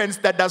the heavens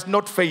that does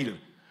not fail,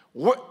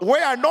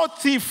 where no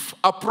thief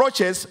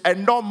approaches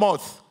and no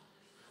moth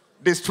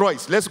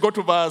destroys. Let's go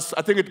to verse,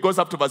 I think it goes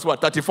up to verse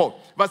what? 34.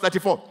 Verse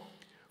 34.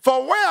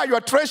 For where your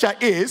treasure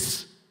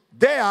is,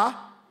 there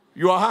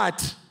your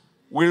heart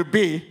will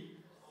be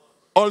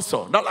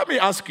also. Now let me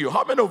ask you,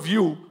 how many of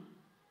you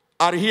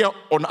are here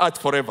on earth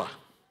forever?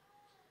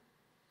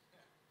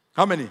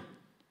 How many?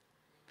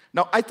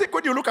 Now, I think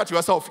when you look at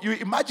yourself, you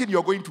imagine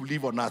you're going to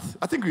live on earth.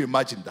 I think you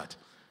imagine that.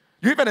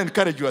 You even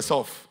encourage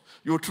yourself.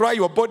 You try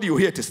your body, you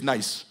hear it is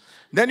nice.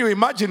 Then you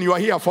imagine you are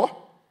here for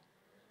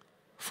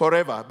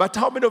forever. But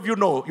how many of you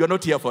know you're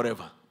not here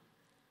forever?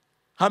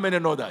 How many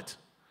know that?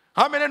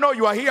 How many know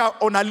you are here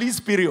on a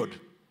lease period?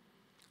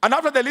 And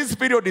after the lease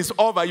period is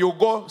over, you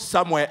go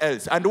somewhere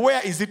else. And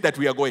where is it that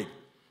we are going?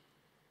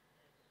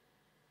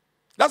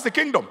 That's the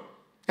kingdom,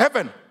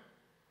 heaven.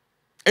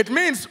 It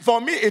means for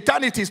me,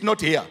 eternity is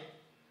not here.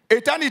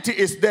 Eternity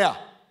is there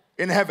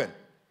in heaven.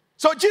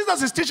 So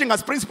Jesus is teaching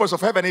us principles of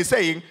heaven. He's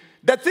saying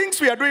the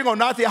things we are doing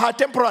on earth are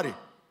temporary.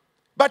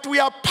 But we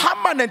are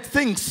permanent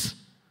things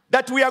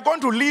that we are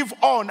going to live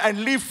on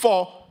and live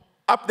for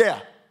up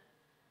there.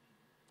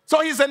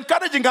 So he's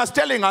encouraging us,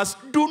 telling us,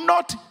 do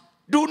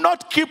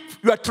not keep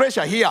your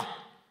treasure here.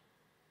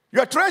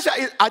 Your treasure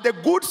are the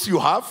goods you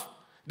have.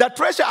 The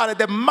treasure are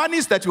the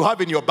monies that you have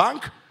in your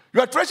bank.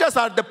 Your treasures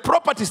are the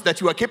properties that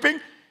you are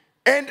keeping.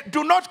 And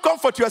do not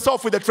comfort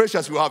yourself with the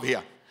treasures you have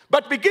here.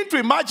 But begin to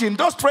imagine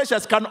those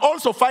treasures can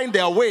also find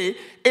their way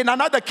in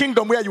another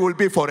kingdom where you will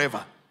be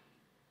forever.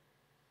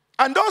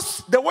 And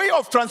the way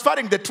of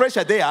transferring the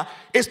treasure there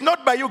is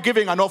not by you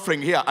giving an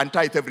offering here and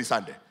tithe every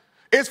Sunday.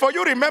 It's for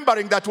you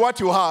remembering that what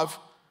you have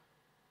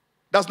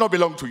does not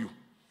belong to you.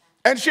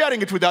 And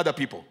sharing it with other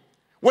people.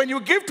 When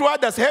you give to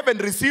others, heaven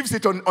receives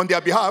it on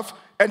their behalf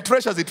and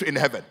treasures it in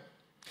heaven.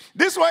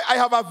 This way, I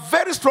have a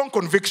very strong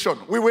conviction.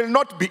 We will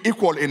not be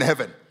equal in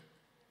heaven.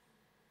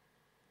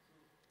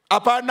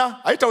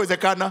 Apana,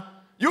 haitawezekana.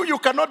 You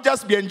cannot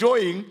just be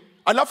enjoying,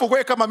 alafu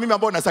kwe kama mimi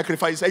ambao na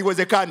sacrifice.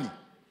 Haiwezekani.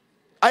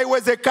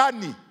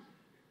 Haiwezekani.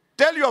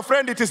 Tell your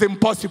friend it is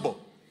impossible.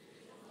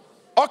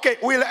 Okay,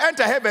 we'll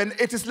enter heaven.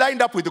 It is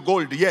lined up with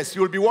gold. Yes,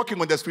 you will be walking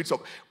on the streets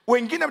of.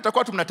 Wengine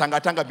mtakuwa tu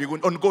mnatangatanga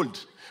mbinguni on gold.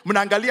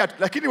 Mnaangalia,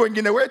 lakini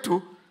wengine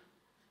wetu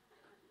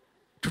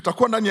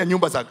tutakuwa ndani ya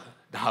nyumba za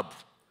dhahabu.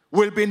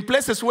 We'll be in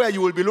places where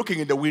you will be looking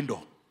in the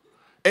window.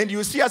 And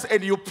you see us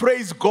and you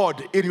praise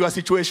God in your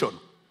situation.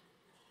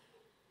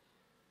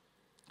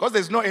 Because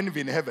there's no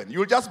envy in heaven.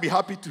 You'll just be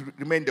happy to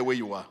remain the way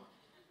you are.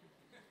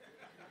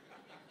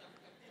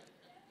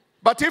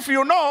 But if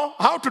you know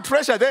how to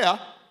treasure there,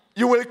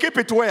 you will keep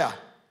it where?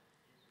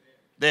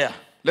 There.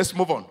 Let's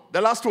move on.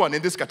 The last one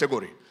in this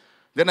category.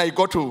 Then I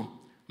go to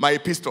my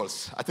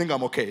epistles. I think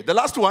I'm okay. The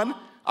last one,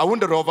 I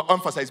wouldn't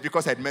overemphasize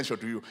because I had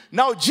mentioned to you.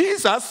 Now,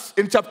 Jesus,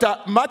 in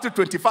Matthew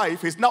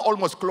 25, is now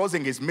almost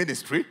closing his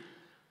ministry.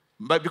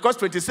 But because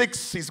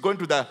 26, he's going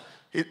to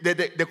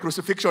the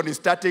crucifixion is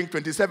starting.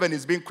 27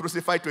 is being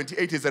crucified.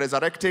 28 is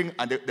resurrecting.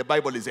 And the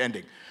Bible is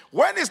ending.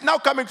 When he's now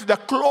coming to the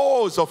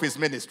close of his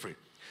ministry,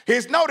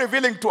 he's now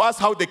revealing to us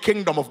how the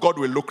kingdom of God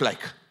will look like.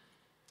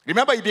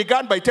 Remember, he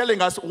began by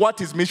telling us what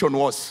his mission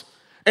was.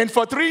 And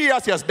for 3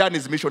 years, he has done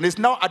his mission. He's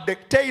now at the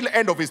tail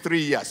end of his 3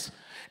 years.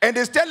 And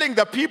he's telling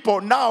the people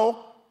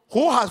now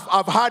who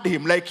have heard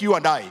him, like you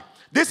and I,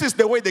 this is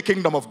the way the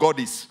kingdom of God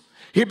is.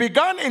 He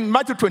began in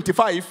Matthew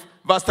 25,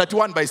 verse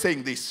 31, by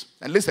saying this.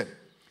 And listen.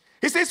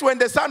 He says, when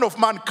the Son of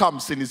Man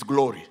comes in his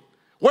glory,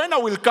 when I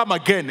will come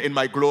again in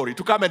my glory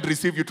to come and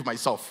receive you to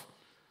myself.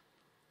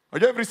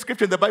 Every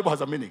scripture in the Bible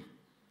has a meaning.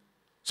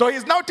 So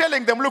he's now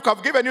telling them, look,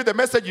 I've given you the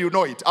message, you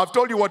know it. I've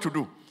told you what to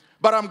do.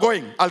 But I'm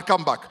going, I'll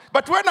come back.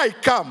 But when I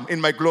come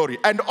in my glory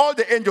and all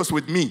the angels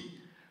with me,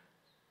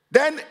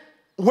 then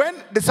when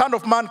the Son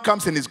of Man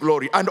comes in his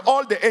glory and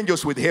all the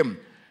angels with him,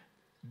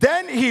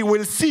 then he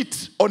will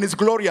sit on his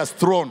glorious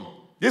throne.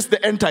 This is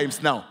the end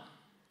times now.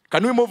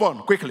 Can we move on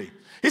quickly?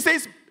 He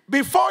says,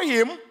 before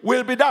him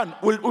will be done.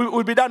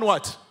 Will be done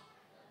what?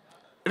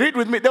 Read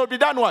with me. They will be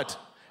done what?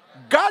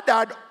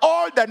 Gathered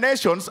all the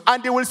nations,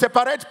 and they will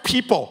separate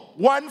people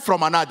one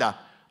from another.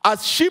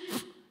 As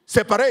shepherd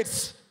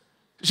separates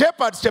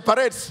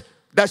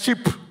the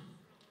sheep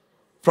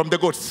from the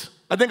goats.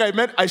 I think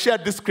I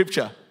shared this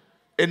scripture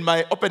in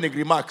my opening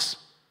remarks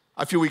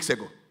a few weeks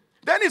ago.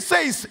 Then it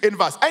says in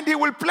verse, and he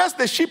will place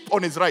the sheep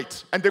on his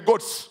right and the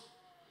goats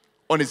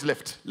on his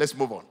left. Let's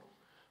move on.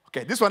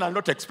 Okay, this one I'll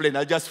not explain,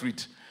 I'll just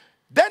read.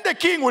 Then the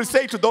king will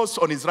say to those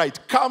on his right,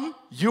 come,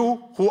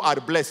 you who are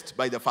blessed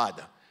by the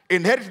Father.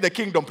 Inherit the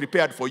kingdom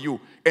prepared for you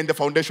in the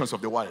foundations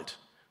of the world.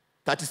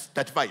 That is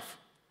 35.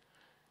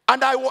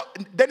 And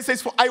then it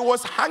says, for I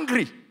was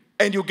hungry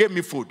and you gave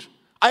me food.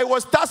 I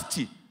was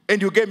thirsty and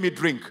you gave me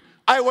drink.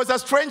 I was a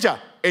stranger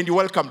and you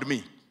welcomed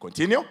me.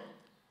 Continue.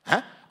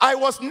 Huh? I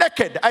was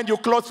naked and you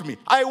clothed me.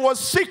 I was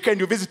sick and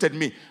you visited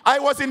me. I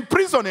was in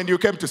prison and you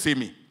came to see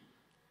me.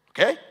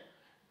 Okay?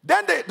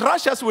 Then the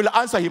righteous will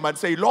answer him and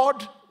say,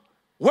 Lord,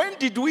 when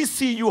did we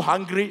see you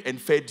hungry and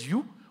fed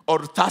you,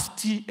 or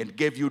thirsty and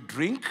gave you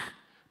drink?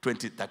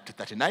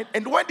 39.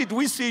 And when did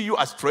we see you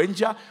a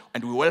stranger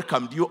and we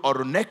welcomed you,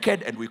 or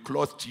naked and we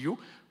clothed you?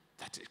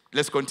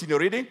 Let's continue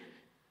reading.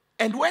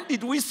 And when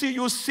did we see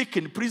you sick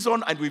in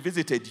prison and we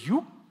visited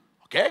you?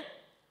 Okay?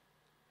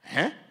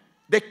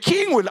 The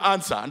king will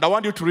answer, and I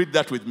want you to read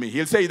that with me.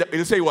 He'll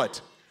say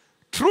what?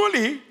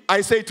 Truly,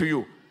 I say to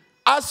you,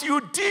 as you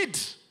did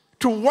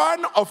to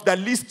one of the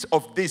least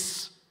of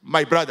these,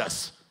 my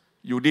brothers,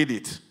 you did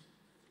it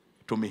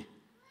to me.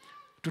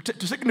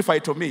 To signify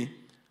to me,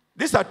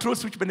 these are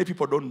truths which many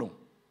people don't know.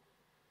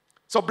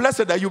 So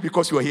blessed are you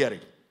because you are hearing.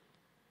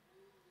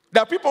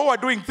 There are people who are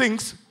doing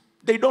things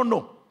they don't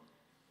know.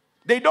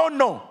 They don't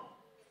know.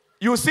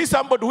 You see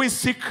somebody who is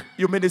sick,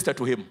 you minister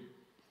to him.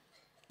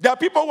 There are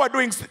people who are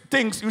doing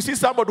things, you see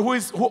somebody who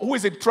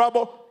is in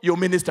trouble, you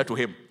minister to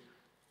him.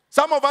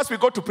 Some of us, we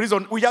go to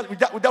prison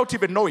without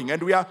even knowing,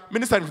 and we are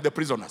ministering to the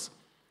prisoners.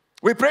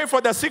 We pray for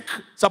the sick,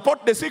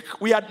 support the sick,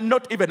 we are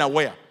not even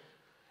aware.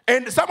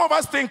 And some of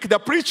us think the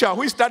preacher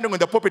who is standing on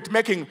the pulpit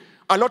making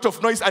a lot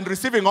of noise and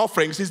receiving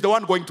offerings is the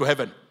one going to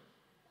heaven.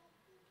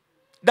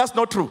 That's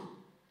not true.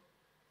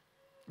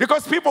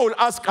 Because people will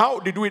ask, how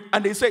did we?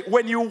 And they say,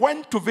 when you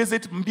went to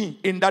visit me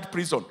in that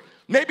prison,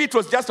 maybe it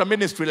was just a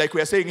ministry like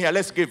we are saying here,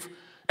 let's give.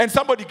 And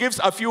somebody gives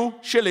a few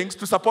shillings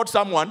to support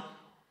someone,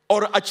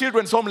 or a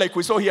children's home like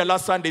we saw here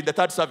last Sunday in the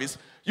third service.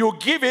 You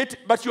give it,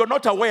 but you're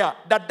not aware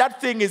that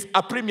that thing is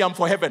a premium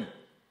for heaven.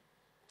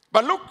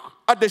 But look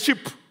at the sheep,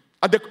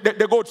 at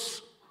the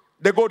goats.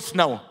 The goats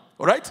now,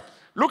 all right?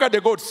 Look at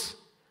the goats.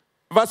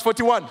 Verse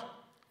 41.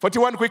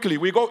 41 quickly.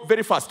 We go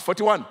very fast.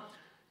 41.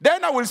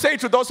 Then I will say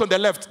to those on the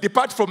left,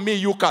 depart from me,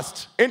 you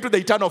cast, into the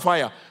eternal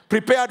fire,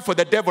 prepared for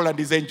the devil and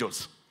his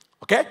angels.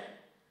 Okay?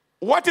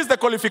 What is the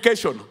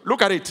qualification?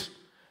 Look at it.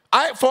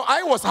 For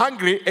I was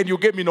hungry and you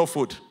gave me no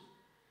food.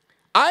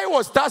 I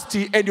was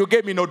thirsty and you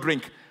gave me no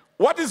drink.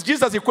 What is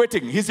Jesus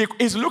equating?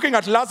 He's looking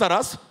at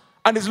Lazarus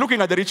and he's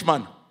looking at the rich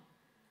man.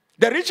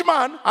 The rich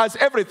man has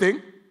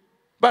everything,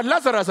 but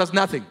Lazarus has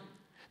nothing.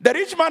 The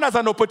rich man has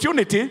an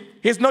opportunity,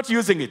 he's not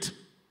using it.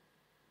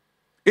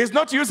 He's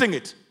not using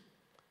it.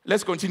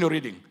 Let's continue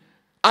reading.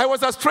 I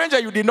was a stranger,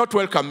 you did not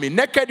welcome me.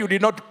 Naked, you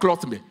did not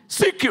clothe me.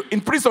 Sick,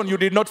 in prison, you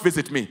did not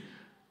visit me.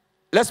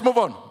 Let's move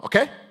on,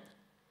 okay?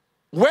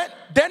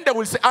 Then they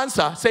will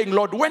answer, saying,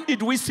 Lord, when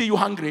did we see you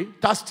hungry,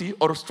 thirsty,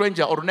 or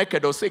stranger, or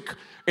naked, or sick,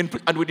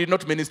 and we did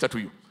not minister to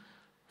you?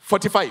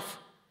 45.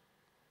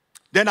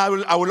 Then I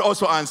will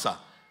also answer.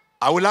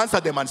 I will answer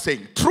them and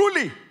saying,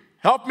 truly,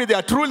 help me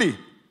there, truly,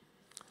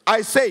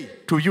 I say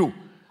to you,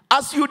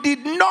 as you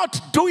did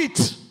not do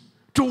it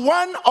to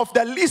one of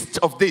the least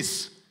of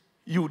this,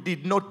 You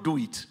did not do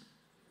it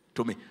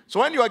to me. So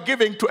when you are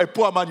giving to a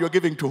poor man, you're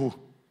giving to who?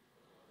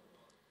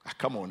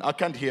 Come on, I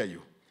can't hear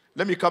you.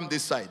 Let me come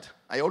this side.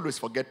 I always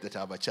forget that I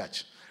have a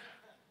church.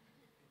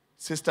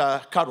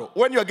 Sister Carol,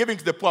 when you are giving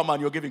to the poor man,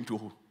 you're giving to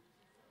who?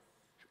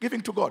 You're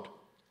giving to God.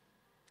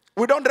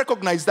 We don't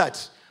recognize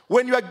that.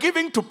 When you are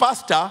giving to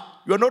pastor,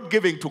 you are not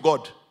giving to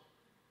God.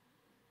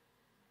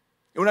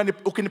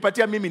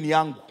 Ukinipatia mimi ni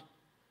yangu.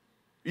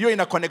 Hiyo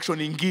ina connection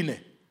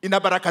ingine. Ina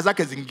baraka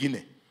zake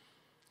zingine.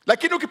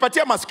 Lakini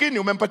ukipatia maskini,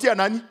 umempatia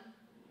nani?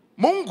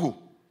 Mungu.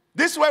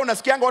 This way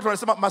unasikianga watu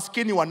wanasema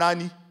maskini wa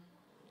nani?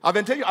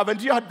 Haven't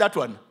you heard that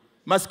one?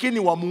 Maskini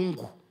wa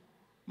Mungu.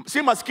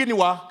 Si maskini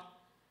wa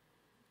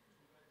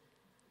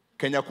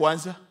Kenya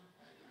Kwanza.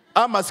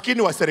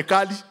 Maskini wa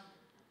serikali.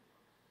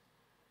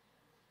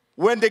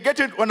 When they get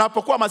it,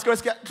 wanapokuwa maskini,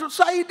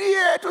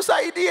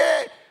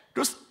 tusaidie.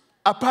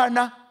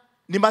 Hapana,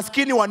 ni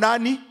maskini wa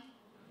nani?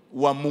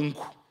 Wa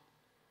Mungu.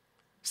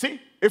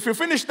 See, if you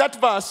finish that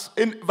verse,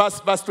 in verse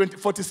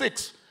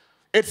 46,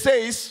 it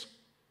says,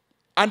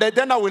 and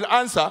then I will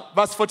answer,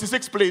 verse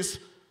 46 please,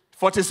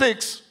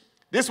 46,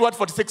 this is what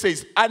 46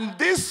 says, and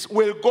this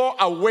will go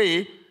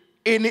away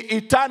in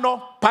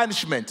eternal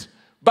punishment,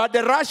 but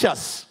the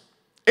righteous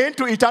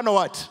into eternal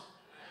what?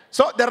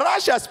 So the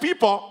righteous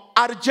people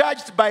are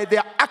judged by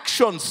their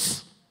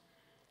actions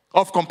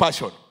of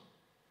compassion.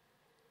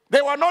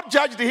 They were not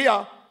judged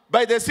here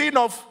by the sin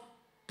of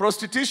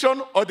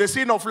prostitution or the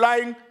sin of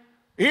lying.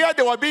 Here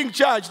they were being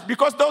judged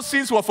because those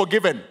sins were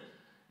forgiven.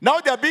 Now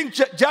they are being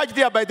judged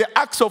here by the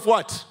acts of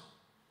what?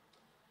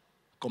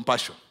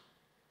 Compassion.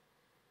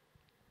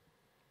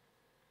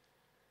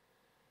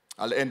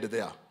 I'll end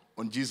there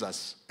on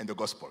Jesus and the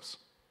Gospels.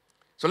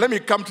 So let me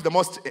come to the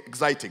most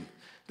exciting,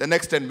 the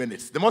next 10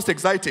 minutes. The most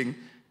exciting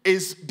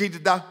is,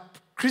 did the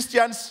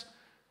Christians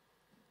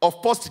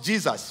of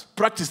post-Jesus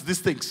practice these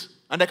things?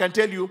 And I can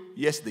tell you,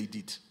 yes, they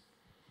did.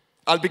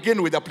 I'll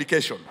begin with the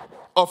application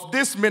of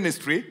this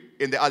ministry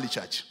in the early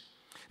church.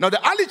 Now,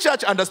 the early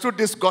church understood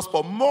this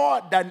gospel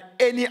more than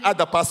any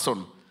other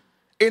person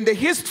in the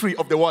history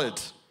of the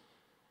world.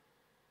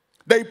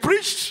 They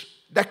preached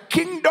the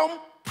kingdom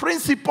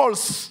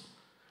principles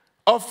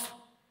of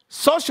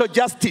social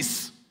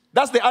justice.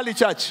 That's the early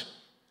church.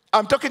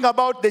 I'm talking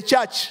about the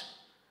church.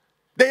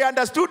 They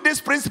understood these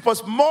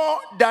principles more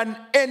than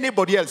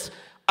anybody else.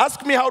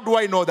 Ask me, how do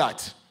I know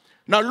that?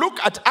 Now look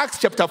at Acts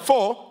chapter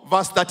 4,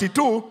 verse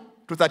 32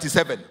 to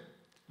 37.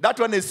 That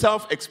one is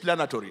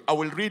self-explanatory. I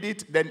will read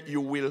it, then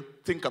you will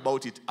think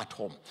about it at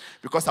home,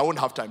 because I won't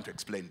have time to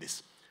explain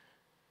this.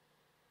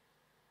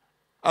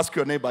 Ask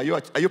your neighbor,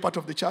 are you part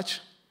of the church?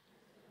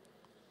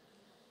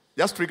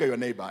 Just trigger your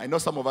neighbor. I know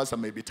some of us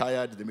may be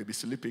tired, they may be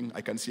sleeping.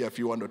 I can see a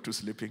few, one or two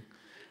sleeping.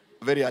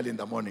 Very early in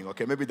the morning,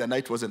 okay? Maybe the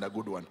night wasn't a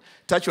good one.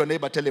 Touch your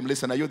neighbor, tell him,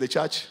 listen, are you the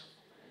church?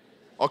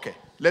 Okay,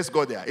 let's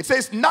go there. It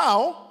says,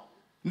 now,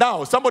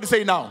 somebody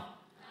say now.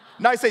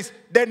 Now it says,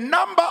 the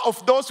number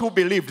of those who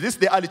believed, this is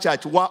the early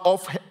church, were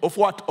of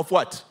what? Of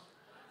what?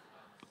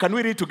 Can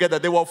we read together?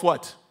 They were of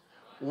what?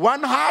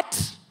 One heart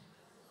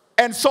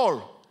and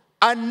soul.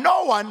 And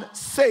no one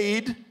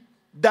said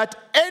that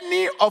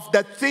any of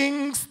the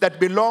things that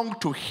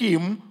belonged to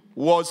him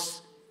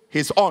was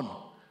his own.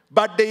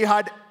 But they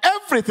had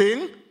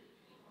everything.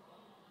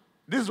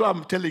 This is what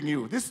I'm telling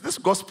you. This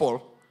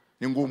gospel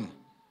ni ngumu.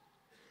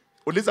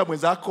 Uliza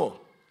mwenzako,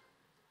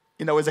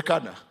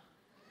 inawezekana.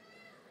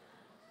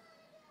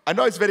 I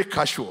know it's very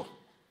casual.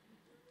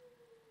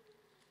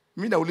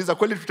 Mimi nauliza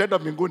kweli tutaenda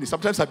mbinguni.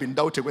 Sometimes I've been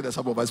doubting whether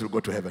some of us will go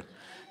to heaven.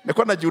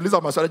 Nakuwa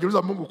najiuliza maswali,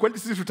 najiuliza Mungu, kweli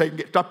sisi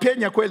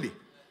tutapenya kweli?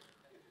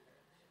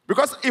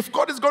 Because if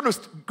God is going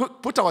to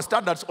put our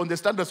standards on the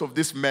standards of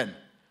these men,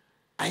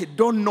 I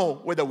don't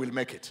know whether we'll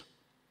make it.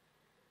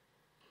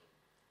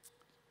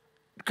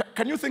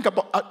 Can you think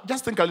about,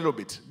 just think a little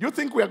bit. Do you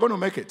think we are going to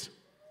make it?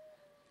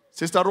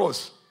 Sister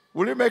Rose,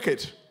 will you make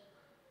it?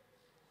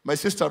 My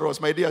sister Rose,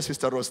 my dear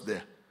sister Rose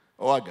there.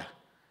 Oaga.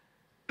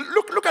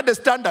 Look at the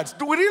standards.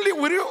 Do we really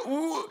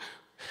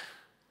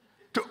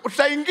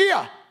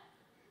tutaingia?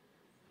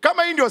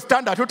 Kama hii ndio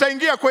standard,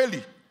 tutaingia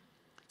kweli?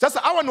 Sasa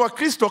hawa ni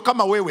Wakristo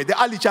kama wewe,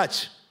 the early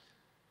church.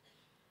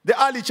 The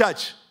early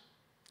church.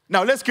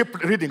 Now let's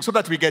keep reading so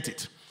that we get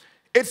it.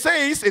 It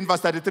says in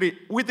verse 33,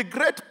 with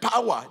great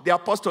power the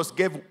apostles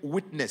gave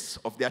witness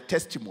of their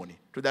testimony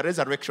to the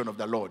resurrection of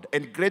the Lord,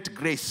 and great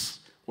grace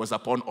was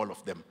upon all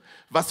of them.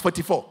 Verse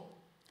 44.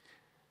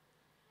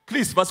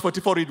 Please, verse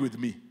 44, read with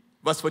me.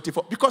 Verse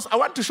 44. Because I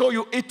want to show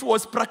you it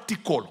was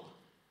practical.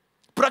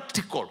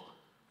 Practical.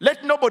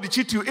 Let nobody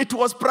cheat you. It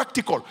was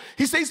practical.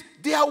 He says,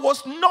 there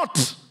was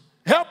not.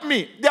 Help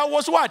me. There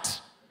was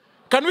what?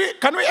 Can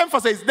we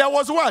emphasize? There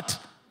was what?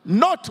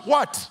 Not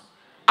what?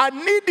 A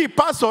needy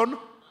person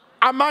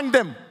among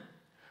them.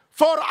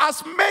 For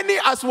as many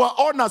as were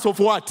owners of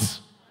what?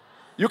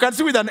 You can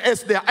see with an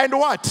S there. And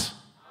what?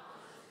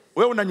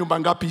 We una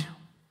nyumba ngapi?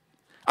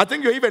 I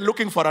think you're even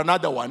looking for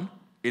another one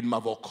in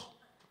Mavoko.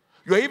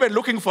 You're even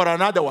looking for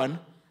another one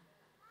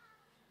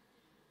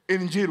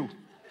in Njiru.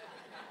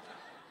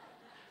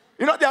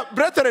 You know, there are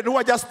brethren who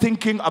are just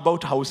thinking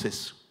about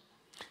houses.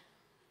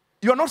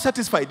 You are not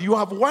satisfied. You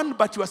have one,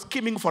 but you are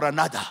scheming for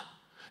another.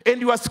 And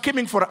you are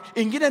scheming for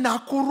ingine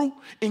Nakuru,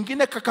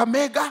 ingine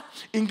Kakamega,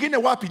 ingine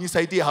wapi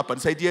nisaidie hapa,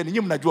 nisaidie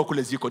ninyi mnajua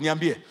kule ziko,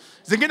 niambie.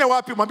 Zingine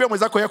wapi, mwambie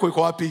mwenzako yako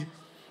iko wapi?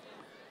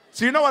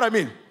 So you know what I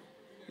mean?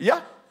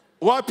 Yeah?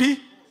 Wapi?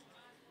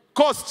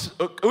 Coast.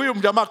 Huyu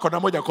mjamaa kona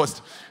moja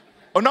coast.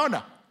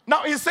 Unaona?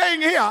 Now he's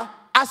saying here,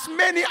 as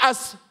many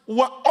as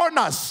were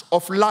owners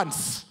of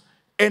lands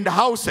and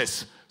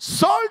houses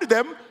sold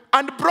them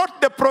and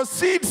brought the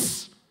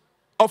proceeds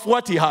of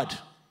what he had.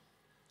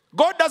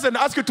 God doesn't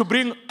ask you to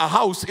bring a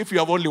house if you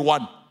have only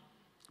one.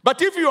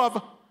 But if you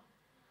have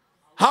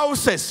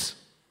houses,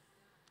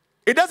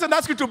 it doesn't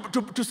ask you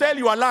to sell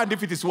your land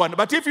if it is one.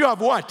 But if you have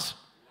what?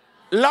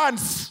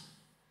 Lands.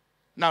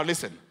 Now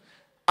listen.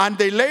 And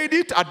they laid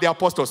it at the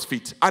apostles'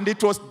 feet. And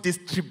it was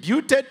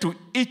distributed to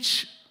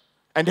each.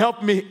 And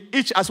help me,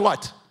 each as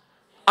what?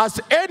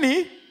 As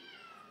any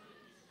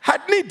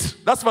had need.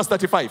 That's verse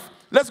 35.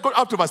 Let's go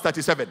up to verse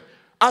 37.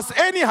 As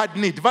any had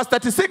need. Verse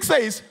 36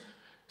 says,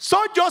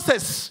 so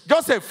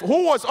Joseph,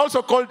 who was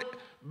also called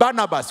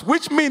Barnabas,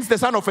 which means the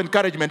son of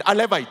encouragement, a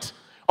Levite,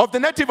 of the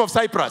native of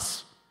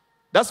Cyprus.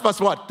 That's verse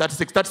what?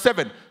 36,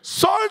 37.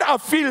 Sold a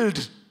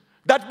field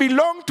that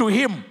belonged to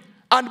him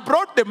and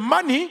brought the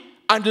money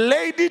and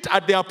laid it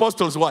at the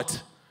apostles'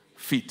 what?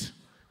 Feet.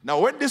 Now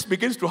when this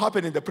begins to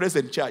happen in the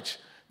present church,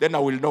 then I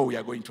will know we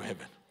are going to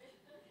heaven.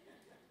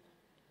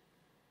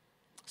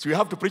 So we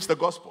have to preach the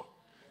gospel.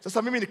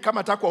 Sasa mimi ni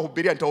kama nataka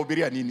kuhubiria,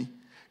 nitahubiria nini?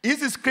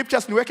 Hizi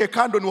scriptures niweke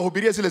kando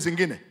niwahubirie zile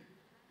zingine.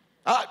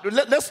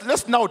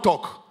 Let's now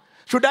talk.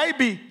 Should I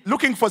be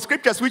looking for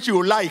scriptures which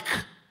you like?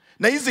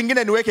 Na hizi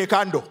zingine niweke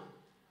kando.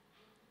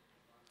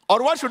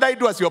 Or what should I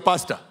do as your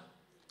pastor?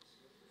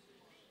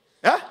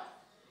 Yeah?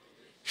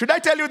 Should I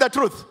tell you the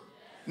truth?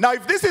 Now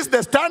if this is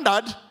the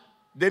standard,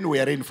 then we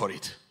are in for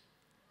it.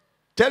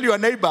 Tell your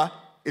neighbor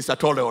it's a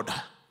tall order.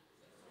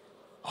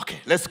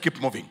 Okay, let's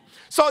keep moving.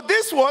 So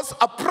this was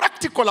a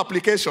practical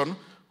application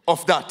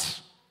of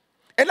that.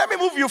 And let me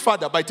move you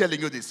further by telling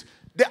you this.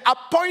 The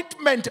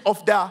appointment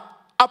of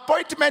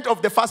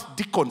the first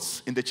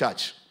deacons in the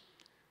church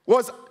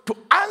was to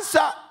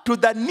answer to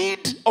the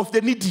need of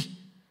the needy.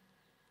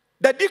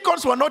 The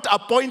deacons were not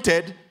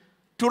appointed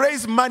to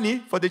raise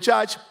money for the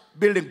church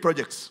building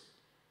projects.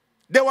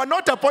 They were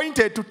not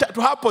appointed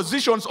to have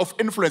positions of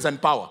influence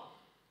and power.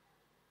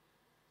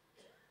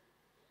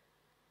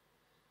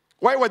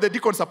 Why were the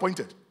deacons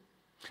appointed?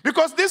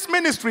 Because this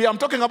ministry I'm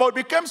talking about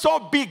became so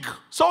big,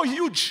 so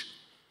huge,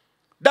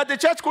 that the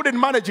church couldn't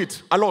manage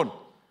it alone.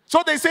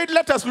 So they said,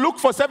 let us look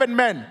for 7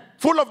 men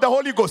full of the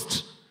Holy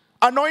Ghost,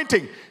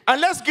 anointing,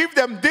 and let's give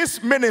them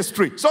this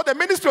ministry. So the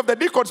ministry of the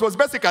deacons was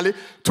basically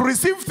to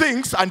receive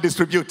things and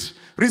distribute.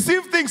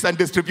 Receive things and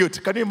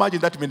distribute. Can you imagine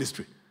that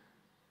ministry?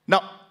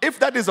 Now, if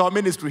that is our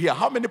ministry here,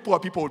 how many poor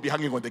people will be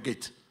hanging on the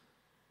gate?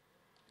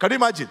 Can you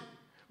imagine?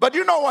 But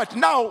you know what?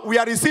 Now we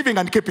are receiving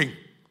and keeping.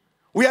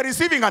 We are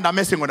receiving and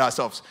amassing on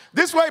ourselves.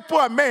 This is why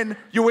poor men,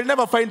 you will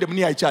never find them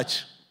near a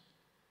church.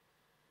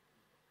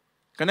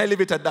 Can I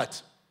leave it at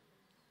that?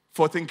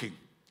 For thinking.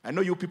 I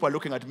know you people are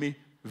looking at me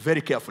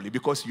very carefully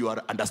because you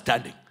are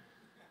understanding.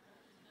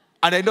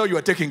 And I know you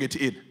are taking it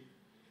in.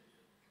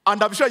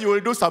 And I'm sure you will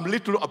do some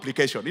little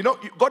application. You know,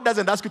 God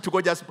doesn't ask you to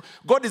go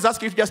God is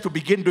asking you just to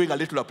begin doing a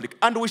little application.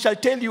 And we shall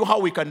tell you how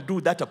we can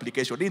do that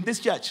application in this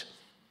church.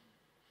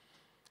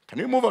 Can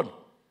we move on?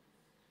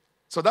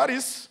 So that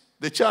is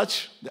the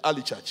church, the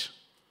early church.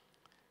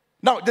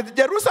 Now, the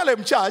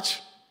Jerusalem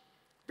church,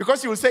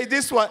 because you will say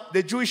these were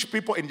the Jewish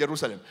people in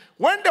Jerusalem.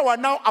 When they were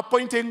now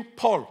appointing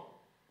Paul,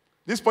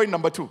 this is point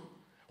number 2.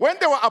 When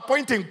they were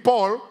appointing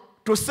Paul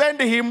to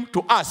send him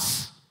to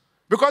us,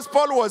 because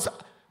Paul was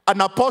an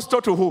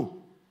apostle to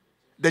who?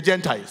 The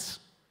Gentiles.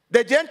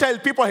 The Gentile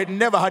people had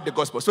never heard the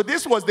gospel. So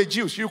this was the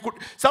Jews.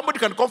 Somebody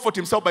can comfort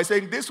himself by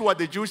saying this were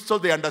the Jews, so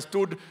they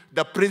understood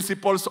the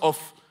principles of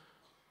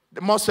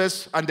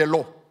Moses and the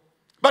law.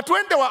 But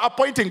when they were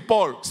appointing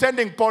Paul,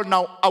 sending Paul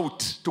now out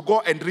to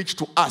go and reach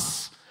to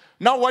us,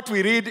 now what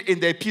we read in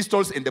the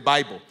epistles in the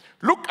Bible,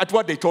 look at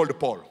what they told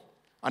Paul.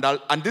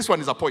 And this one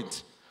is a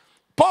point.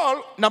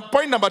 Paul,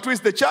 point number 2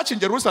 is the church in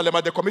Jerusalem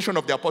at the commission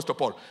of the Apostle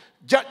Paul.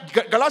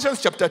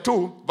 Galatians chapter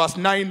 2, verse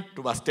 9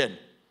 to verse 10.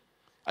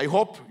 I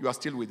hope you are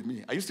still with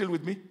me. Are you still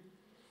with me?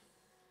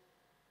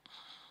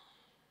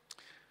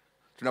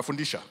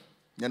 Tunafundisha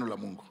neno la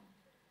Mungu.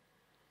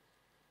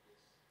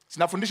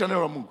 Sinafundisha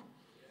neno la Mungu.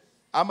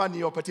 Ama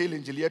niwapatie ile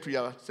injili yetu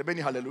ya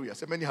semeni haleluya,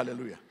 semeni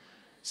haleluya.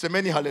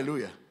 Semeni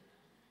haleluya.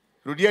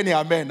 Rudieni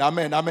amen,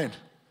 amen, amen.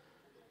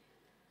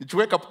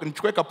 Nichukue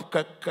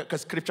ka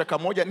scripture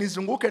kamoja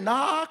nizunguke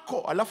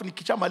nako, alafu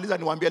nikichamaliza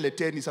niwaambie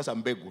leteni sasa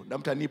mbegu na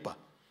mtanipa.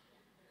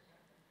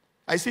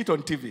 I see it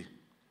on TV.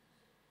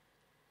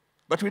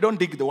 But we don't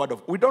dig the word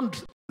of, we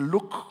don't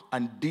look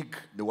and dig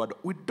the word.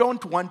 We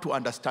don't want to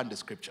understand the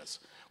scriptures.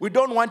 We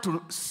don't want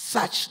to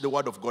search the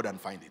word of God and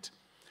find it.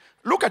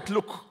 Look at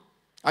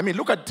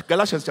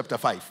Galatians chapter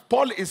 5.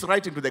 Paul is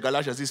writing to the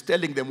Galatians. He's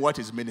telling them what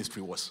his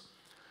ministry was.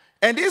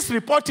 And he's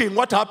reporting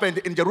what happened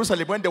in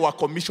Jerusalem when they were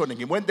commissioning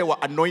him, when they were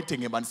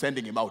anointing him and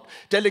sending him out,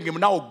 telling him,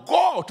 now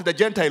go to the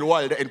Gentile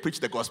world and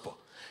preach the gospel.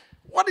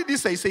 What did he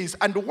say? He says,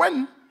 and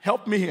when,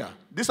 help me here.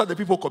 These are the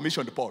people who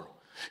commissioned Paul.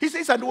 He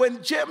says, and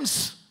when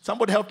James,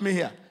 somebody help me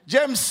here.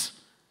 James,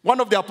 one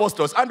of the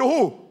apostles, and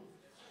who?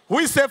 Who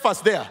is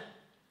Cephas there?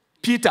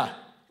 Peter.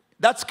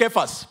 That's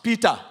Cephas,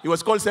 Peter. He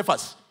was called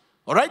Cephas.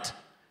 All right?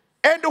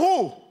 And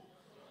who?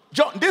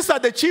 John. These are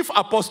the chief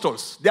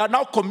apostles. They are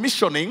now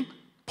commissioning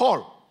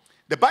Paul.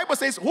 The Bible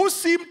says, who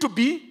seemed to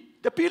be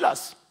the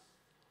pillars,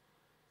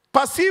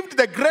 perceived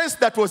the grace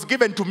that was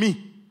given to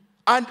me,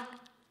 and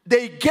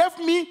they gave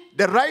me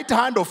the right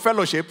hand of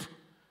fellowship.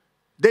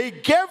 They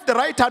gave the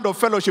right hand of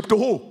fellowship to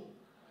who?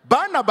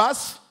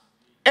 Barnabas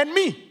and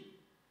me,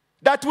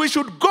 that we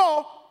should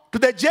go to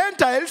the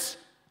Gentiles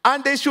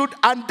and they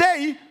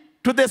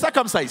to the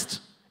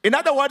circumcised. In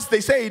other words,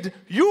 they said,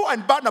 you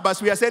and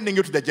Barnabas, we are sending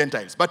you to the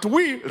Gentiles, but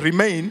we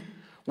remain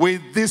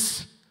with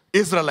these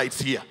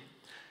Israelites here.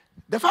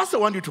 The first I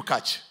want you to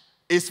catch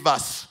is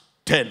verse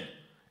 10.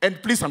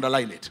 And please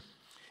underline it.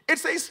 It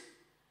says,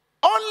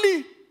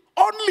 the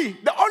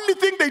only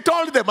thing they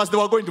told them as they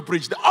were going to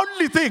preach, the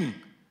only thing,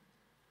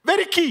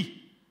 very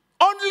key,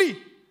 only,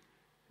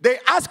 they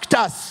asked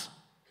us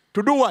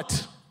to do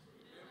what?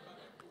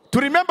 To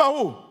remember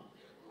who?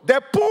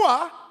 The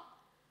poor,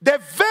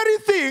 the very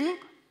thing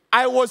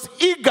I was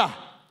eager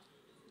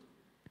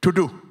to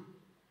do.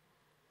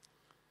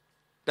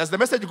 Does the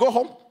message go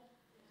home?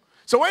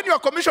 So when you are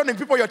commissioning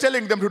people, you're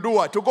telling them to do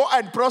what? To go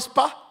and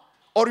prosper?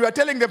 Or you are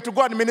telling them to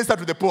go and minister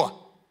to the poor?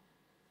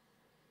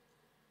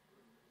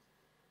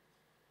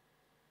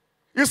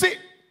 You see,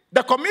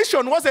 the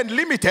commission wasn't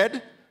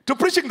limited to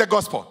preaching the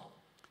gospel.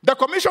 The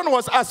commission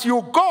was, as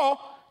you go,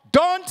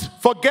 don't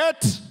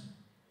forget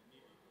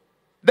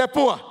the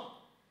poor.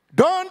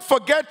 Don't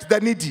forget the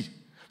needy.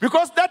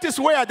 Because that is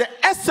where the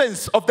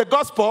essence of the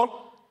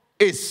gospel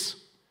is.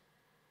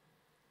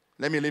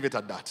 Let me leave it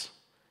at that.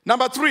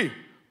 Number 3,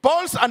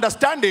 Paul's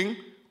understanding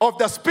of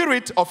the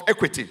spirit of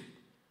equity.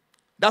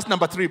 That's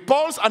number 3.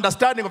 Paul's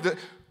understanding of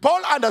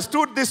Paul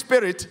understood this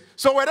spirit,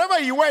 so wherever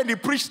he went, he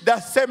preached that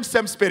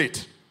same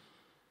spirit.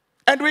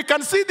 And we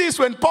can see this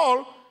when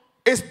Paul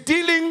is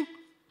dealing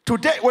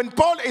today, when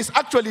Paul is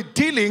actually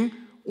dealing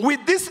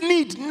with this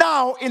need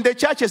now in the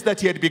churches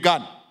that he had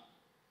begun.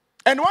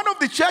 And one of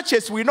the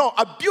churches we know,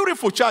 a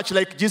beautiful church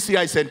like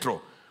GCI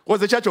Central,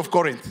 was the Church of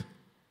Corinth.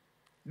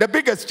 The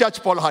biggest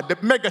church Paul had, the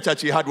mega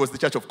church he had, was the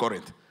Church of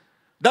Corinth.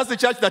 That's the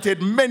church that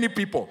had many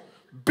people,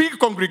 big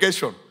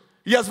congregation.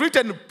 He has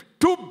written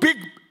 2 big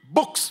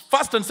books,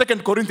 1st and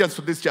 2nd Corinthians,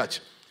 to this church.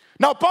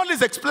 Now Paul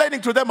is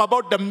explaining to them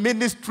about the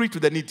ministry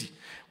to the needy.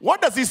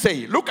 What does he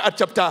say? Look at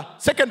 2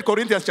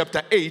 Corinthians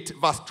chapter 8,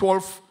 verse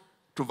 12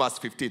 to verse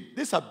 15.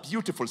 These are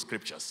beautiful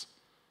scriptures.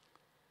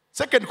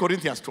 2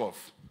 Corinthians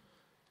 12.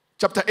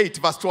 Chapter 8,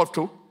 verse 12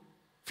 to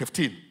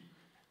 15.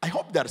 I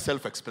hope they are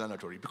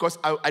self-explanatory because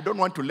I don't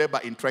want to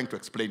labor in trying to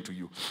explain to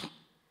you.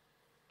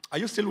 Are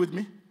you still with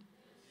me?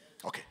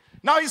 Okay.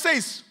 Now he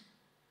says,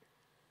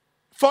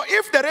 for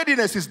if the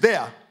readiness is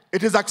there,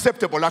 it is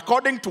acceptable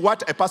according to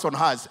what a person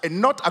has and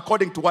not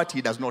according to what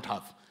he does not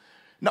have.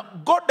 Now,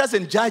 God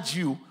doesn't judge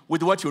you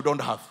with what you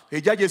don't have.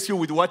 He judges you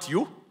with what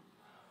you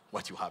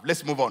have.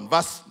 Let's move on.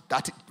 Verse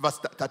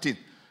 13.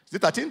 Is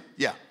it 13?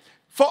 Yeah.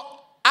 For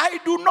I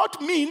do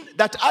not mean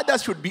that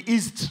others should be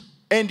eased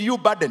and you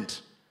burdened,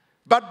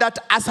 but that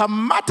as a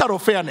matter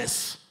of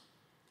fairness,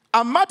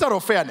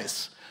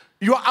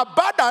 your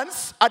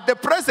abundance at the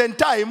present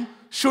time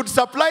should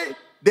supply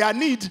their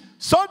need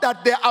so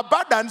that their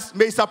abundance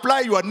may supply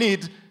your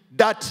need,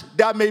 that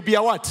there may be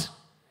a what?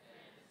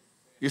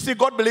 You see,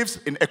 God believes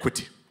in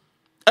equity.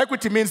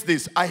 Equity means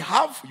this: I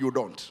have, you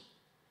don't.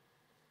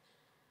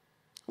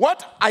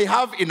 What I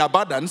have in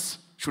abundance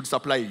should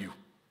supply you.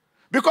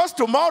 Because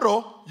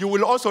tomorrow, you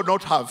will also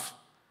not have,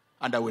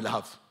 and I will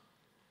have.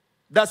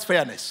 That's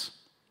fairness.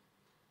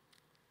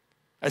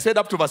 I said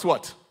up to verse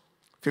what?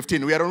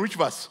 15. We are on which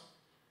verse?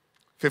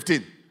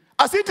 15.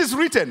 As it is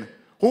written,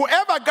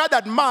 whoever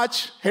gathered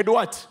much had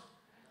what?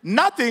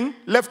 Nothing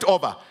left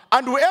over.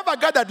 And whoever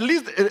gathered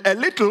a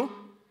little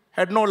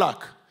had no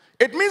lack.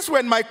 It means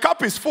when my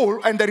cup is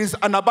full and there is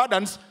an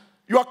abundance,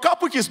 your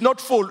cup which is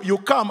not full, you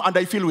come and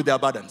I fill with the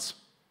abundance.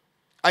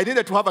 I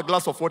needed to have a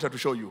glass of water to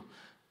show you.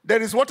 There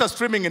is water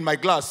streaming in my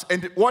glass,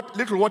 and what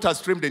little water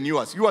streamed in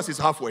yours? Yours is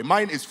halfway.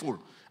 Mine is full.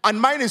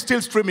 And mine is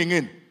still streaming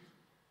in.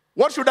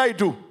 What should I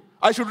do?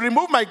 I should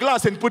remove my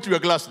glass and put your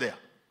glass there.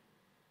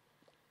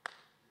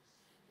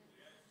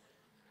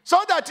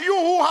 So that you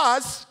who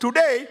has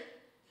today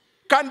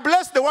can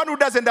bless the one who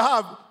doesn't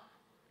have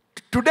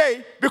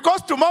today,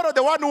 because tomorrow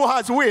the one who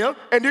has will,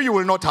 and you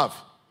will not have.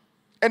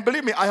 And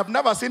believe me, I have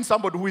never seen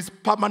somebody who is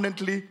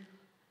permanently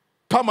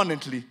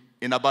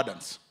in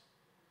abundance.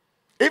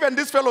 Even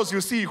these fellows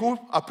you see who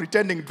are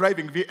pretending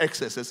driving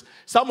VXSs,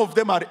 some of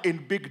them are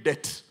in big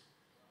debt.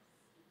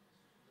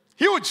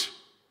 Huge.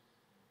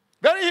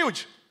 Very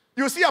huge.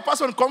 You see a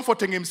person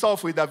comforting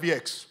himself with a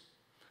VX.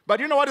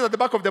 But you know what is at the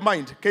back of the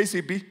mind?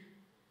 KCB,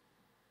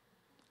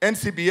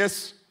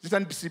 NCBS, Is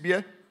it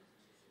CBA?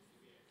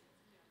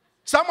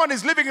 Someone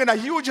is living in a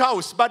huge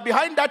house, but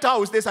behind that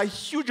house, there's a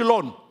huge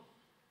lawn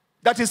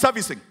that is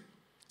servicing.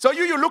 So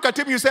you look at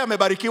him, you say,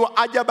 amebarikiwa,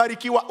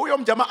 ajabarikiwa. Uyo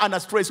mjama ana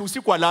stress,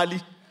 usiku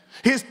alali.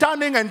 He's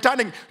turning and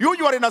turning. You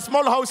are in a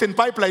small house in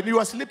Pipeline, you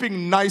are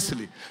sleeping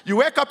nicely. You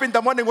wake up in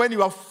the morning when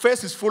your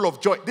face is full of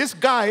joy. This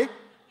guy,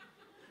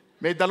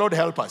 may the Lord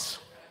help us.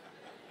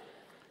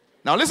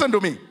 Now listen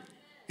to me.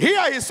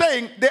 Here he's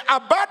saying, the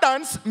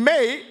abundance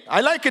may,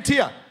 I like it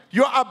here,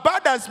 your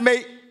abundance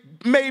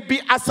may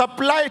be a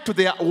supply to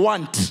their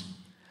want.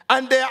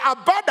 And their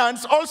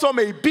abundance also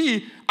may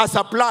be a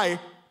supply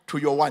to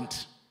your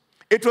want.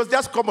 It was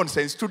just common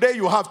sense. Today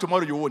you have,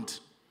 tomorrow you won't.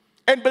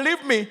 And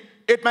believe me,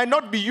 it might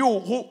not be you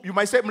who, you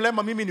might say,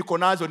 Mulema, mimi niko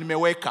nazo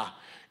nimeweka.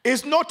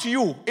 It's not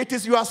you. It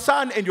is your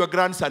son and your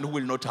grandson who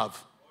will not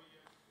have.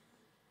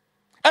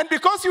 And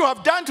because you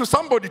have done to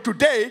somebody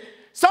today,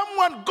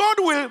 God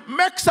will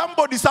make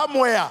somebody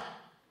somewhere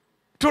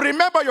to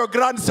remember your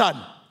grandson.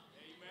 Amen.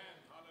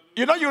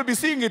 You know, you'll be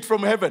seeing it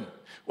from heaven.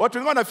 Watu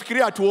wengine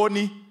wanafikiria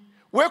hatuoni.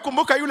 Wewe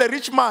kumbuka yule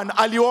rich man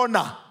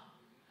aliona.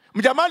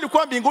 Mjamaa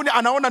alikuwa mbinguni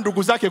anaona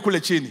ndugu zake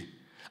kule chini.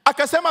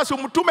 Akasema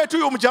sumtume tu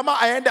yule mjamaa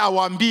aende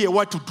awaambie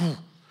what to do.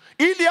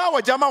 Ili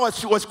hao jamaa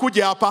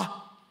wasikuje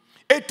hapa.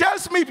 It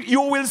tells me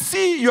you will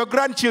see your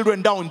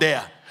grandchildren down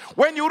there.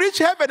 When you reach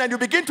heaven and you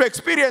begin to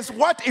experience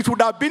what it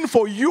would have been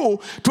for you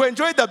to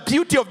enjoy the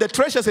beauty of the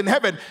treasures in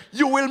heaven,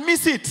 you will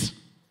miss it.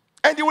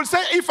 And you will say,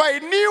 if I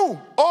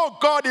knew, oh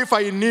God, if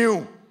I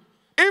knew,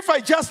 if I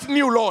just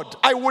knew, Lord,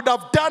 I would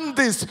have done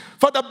this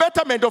for the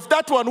betterment of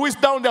that one who is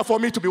down there for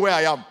me to be where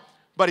I am.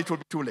 But it will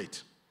be too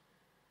late.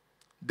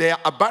 Their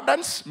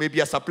abundance may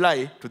be a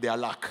supply to their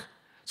lack.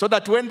 So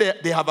that when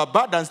they have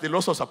abundance, they'll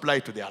also supply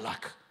to their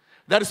lack.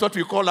 That is what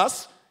we call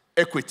as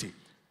equity.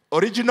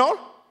 Original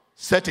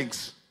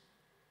settings.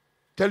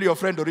 Tell your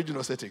friend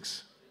original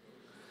settings.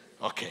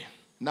 Okay.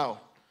 Now,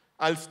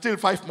 I'll still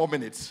 5 more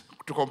minutes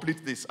to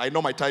complete this. I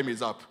know my time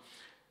is up.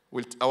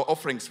 With our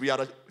offerings, we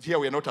are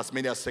not as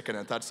many as second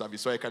and third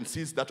service, so I can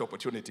seize that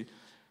opportunity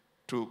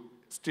to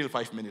steal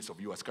 5 minutes of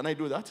yours. Can I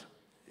do that?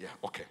 Yeah,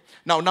 okay.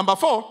 Now, number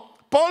 4,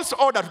 Paul's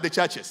order to the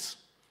churches.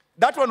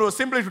 That one was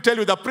simply to tell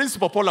you the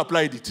principle Paul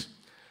applied it.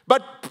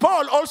 But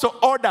Paul also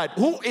ordered,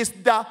 who is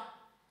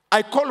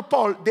I call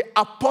Paul the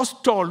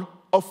apostle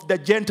of the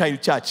Gentile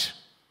church.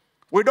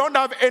 We don't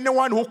have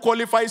anyone who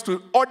qualifies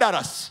to order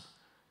us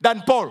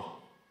than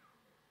Paul.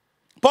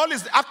 Paul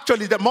is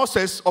actually the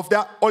Moses of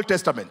the Old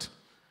Testament.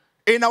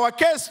 In our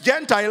case,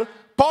 Gentile,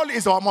 Paul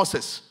is our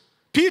Moses.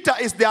 Peter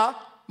is the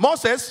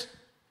Moses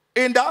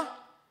in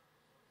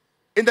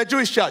the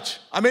Jewish church.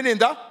 I mean in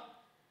the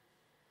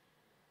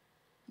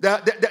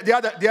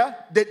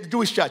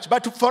Jewish church.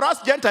 But for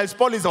us Gentiles,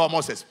 Paul is our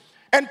Moses.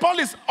 And Paul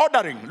is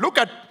ordering. Look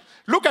at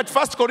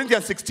 1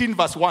 Corinthians 16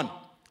 verse 1.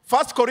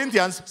 1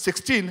 Corinthians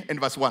 16 and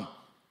verse 1.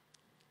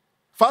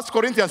 1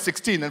 Corinthians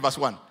 16 and verse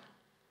 1.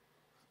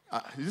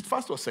 Is it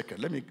first or second?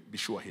 Let me be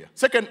sure here.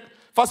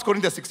 1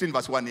 Corinthians 16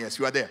 verse 1, yes,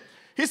 you are there.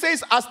 He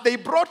says, as they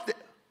brought,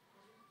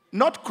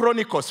 not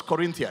Chronicles,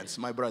 Corinthians,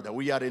 my brother.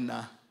 We are in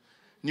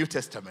New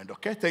Testament,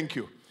 okay? Thank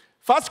you.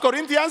 1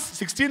 Corinthians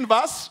 16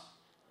 verse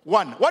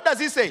 1. What does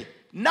he say?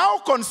 Now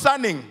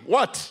concerning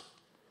what?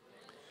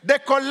 The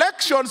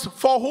collections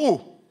for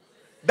who?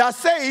 The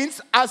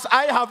saints, as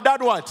I have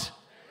done what?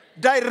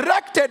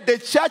 Directed the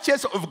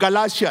churches of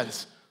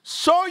Galatians.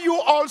 So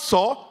you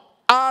also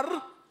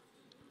are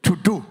to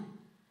do.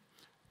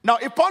 Now,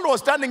 if Paul was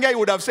standing here, he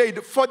would have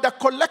said, for the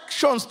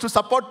collections to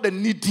support the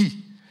needy,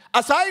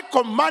 as I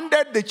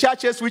commanded the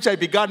churches which I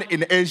began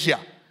in Asia,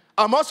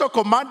 I'm also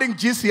commanding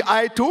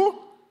GCI to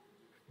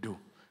do.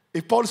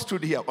 If Paul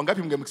stood here,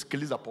 wangapi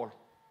mngemsikiliza Paul?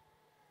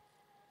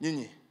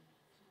 Nyinyi.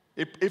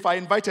 If I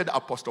invited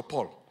Apostle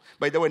Paul,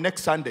 by the way,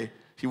 next Sunday,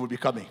 he will be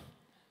coming.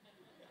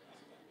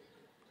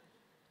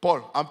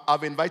 Paul,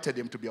 I've invited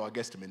him to be our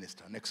guest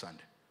minister next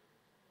Sunday.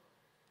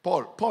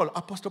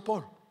 Apostle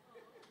Paul,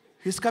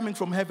 he's coming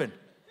from heaven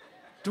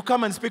to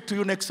come and speak to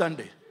you next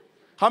Sunday.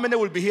 How many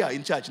will be here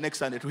in church next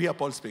Sunday to hear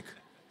Paul speak?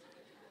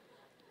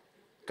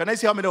 Can I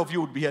see how many of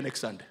you would be here next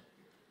Sunday?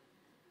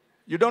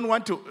 You don't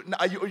want to,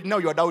 now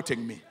you're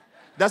doubting me.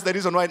 That's the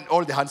reason why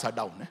all the hands are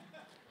down. Eh?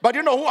 But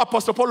you know who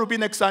Apostle Paul will be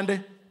next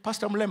Sunday?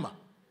 Pastor Mulema.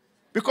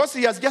 Because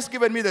he has just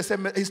given me the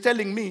same, he's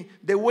telling me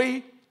the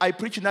way I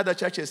preach in other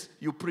churches,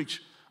 you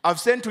preach. I've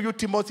sent to you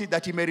Timothy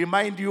that he may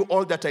remind you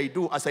all that I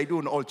do as I do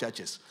in all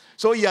churches.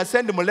 So he has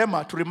sent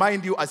Mulema to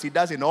remind you as he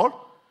does in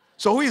all.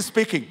 So who is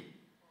speaking?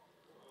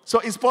 So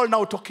is Paul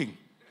now talking?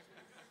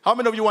 How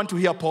many of you want to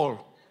hear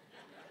Paul?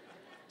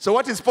 So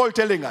what is Paul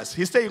telling us?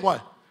 He's saying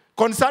what?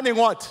 Concerning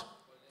what?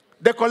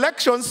 The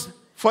collections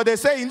for the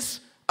saints,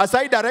 as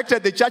I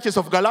directed the churches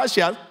of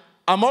Galatia,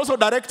 I'm also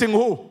directing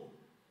who?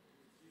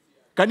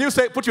 Can you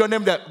say, put your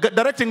name there.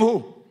 Directing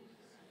who?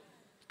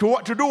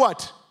 To do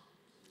what?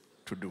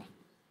 To do.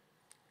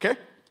 Okay?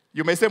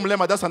 You may say,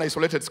 Mulema, that's an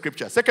isolated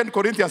scripture. 2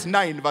 Corinthians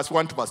 9, verse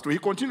 1 to verse 2. He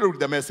continued with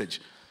the message.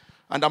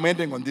 And I'm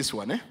ending on this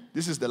one.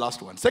 This is the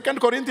last one. 2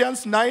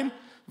 Corinthians 9,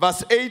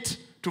 verse 8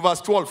 to verse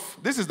 12.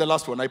 This is the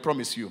last one, I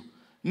promise you.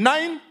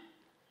 9,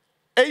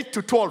 8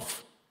 to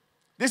 12.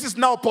 This is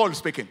now Paul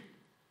speaking.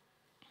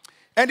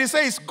 And he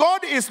says,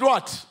 God is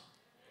what?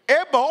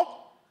 Able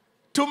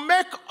to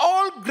make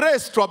all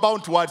grace to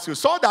abound towards you,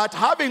 so that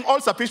having all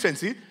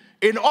sufficiency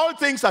in all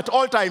things at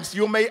all times,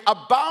 you may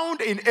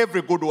abound in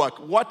every good work.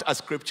 What a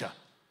scripture.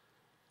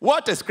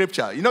 What a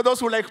scripture. You know, those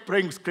who like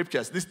praying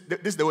scriptures, this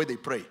is the way they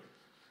pray.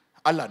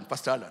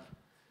 Pastor Alan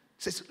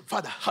says,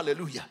 Father,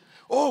 hallelujah.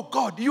 Oh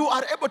God, you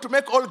are able to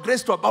make all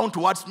grace to abound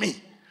towards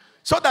me,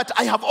 so that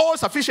I have all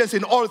sufficiency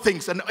in all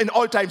things and in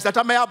all times, that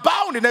I may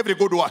abound in every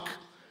good work.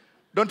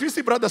 Don't you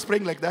see brothers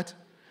praying like that?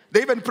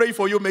 They even pray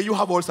for you, may you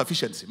have all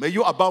sufficiency. May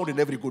you abound in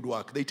every good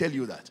work. They tell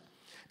you that.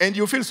 And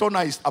you feel so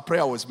nice, a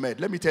prayer was made.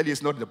 Let me tell you,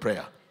 it's not the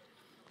prayer.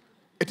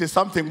 It is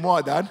something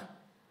more than,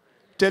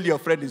 tell your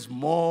friend, it's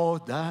more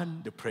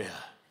than the prayer.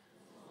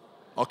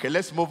 Okay,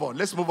 let's move on.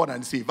 Let's move on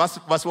and see.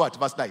 Verse what?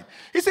 Verse 9.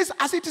 He says,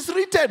 as it is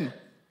written.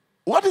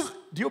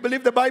 Do you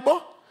believe the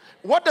Bible?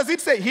 What does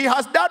it say? He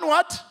has done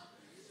what?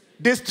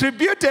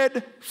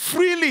 Distributed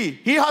freely.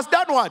 He has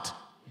done what?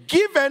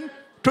 Given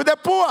to the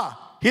poor.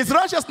 His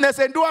righteousness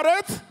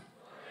endureth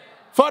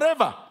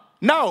forever.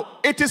 Now,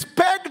 it is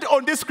pegged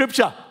on this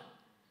scripture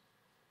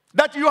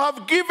that you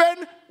have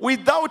given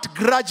without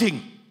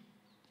grudging.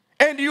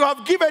 And you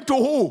have given to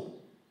who?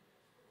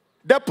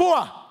 The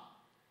poor.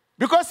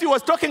 Because he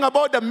was talking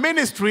about the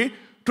ministry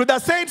to the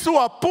saints who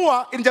are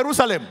poor in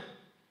Jerusalem.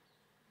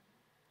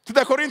 To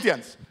the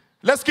Corinthians.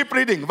 Let's keep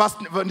reading. Verse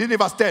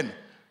 10.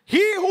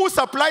 He who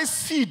supplies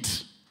seed,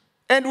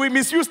 and we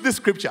misuse this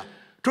scripture,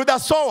 to the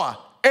sower,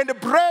 and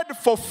bread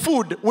for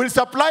food will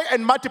supply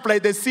and multiply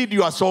the seed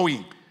you are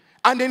sowing,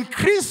 and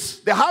increase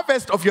the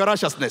harvest of your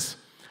righteousness.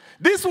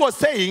 This was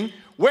saying,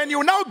 when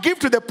you now give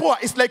to the poor,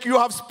 it's like you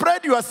have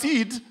spread your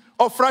seed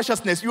of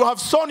righteousness. You have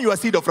sown your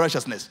seed of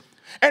righteousness.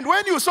 And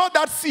when you sow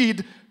that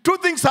seed, two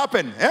things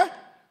happen.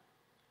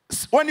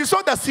 When you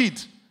sow the seed,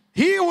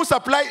 he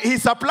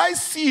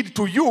supplies seed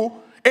to you,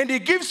 and he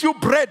gives you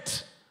bread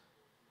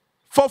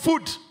for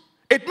food.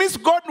 It means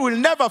God will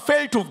never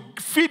fail to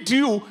feed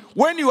you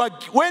when you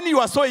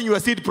are sowing your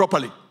seed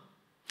properly.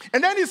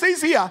 And then he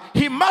says here,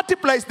 he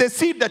multiplies the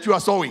seed that you are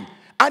sowing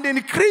and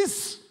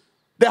increase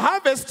the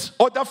harvest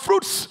or the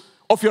fruits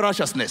of your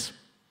righteousness.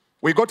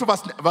 We go to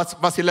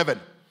verse 11.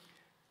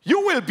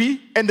 You will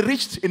be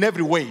enriched in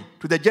every way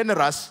to be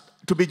generous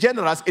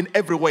in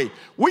every way,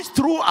 which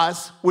through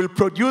us will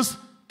produce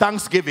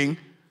thanksgiving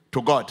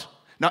to God.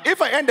 Now,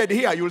 if I ended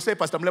here, you will say,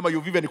 Pastor Mulema,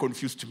 you've even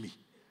confused me.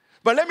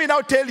 But let me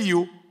now tell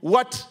you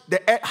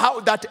how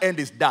that end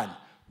is done.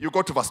 You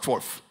go to verse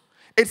 12.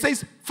 It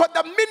says, for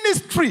the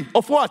ministry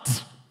of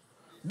what?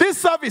 This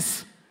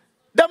service.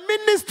 The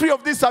ministry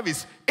of this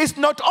service is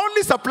not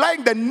only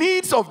supplying the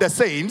needs of the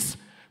saints,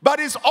 but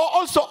is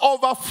also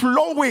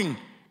overflowing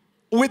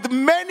with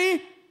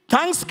many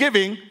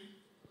thanksgiving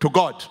to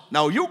God.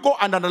 Now you go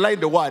and underline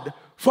the word,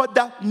 for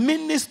the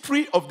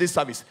ministry of this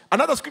service.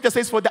 Another scripture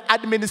says, for the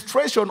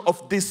administration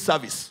of this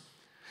service.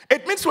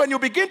 It means when you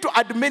begin to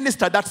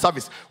administer that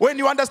service, when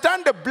you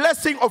understand the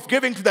blessing of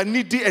giving to the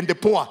needy and the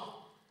poor,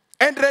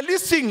 and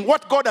releasing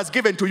what God has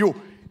given to you,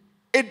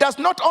 it does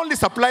not only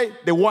supply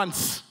the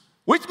wants,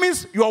 which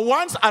means your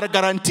wants are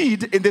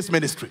guaranteed in this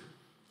ministry,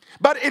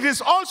 but it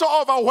is also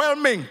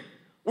overwhelming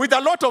with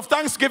a lot of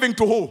thanksgiving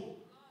to who?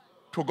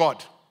 To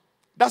God.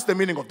 That's the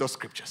meaning of those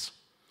scriptures.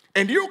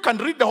 And you can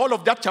read the whole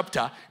of that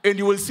chapter, and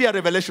you will see a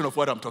revelation of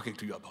what I'm talking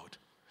to you about.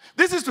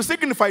 This is to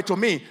signify to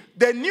me,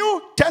 the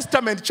New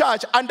Testament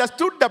church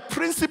understood the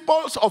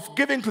principles of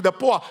giving to the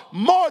poor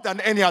more than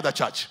any other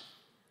church.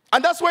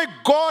 And that's why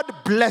God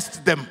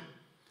blessed them.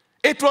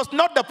 It was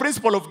not the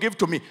principle of give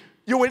to me.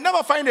 You will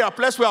never find a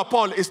place where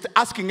Paul is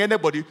asking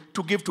anybody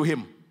to give to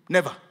him.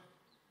 Never.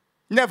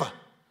 Never.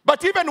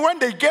 But even when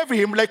they gave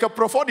him, like a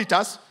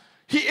Prophoditas,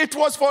 it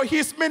was for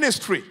his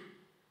ministry.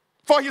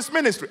 For his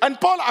ministry. And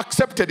Paul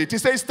accepted it. He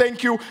says,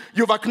 thank you.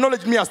 You've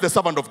acknowledged me as the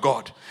servant of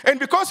God. And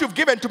because you've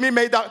given to me,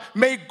 may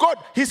God,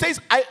 he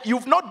says,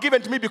 you've not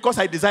given to me because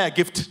I desire a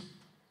gift.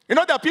 You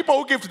know, there are people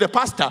who give to the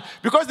pastor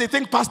because they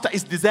think pastor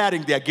is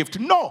desiring their gift.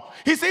 No.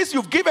 He says,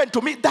 you've given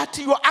to me that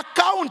your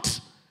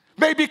account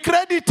may be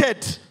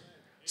credited.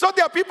 So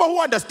there are people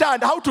who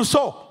understand how to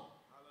sow.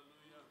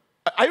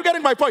 Are you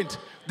getting my point?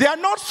 They are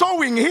not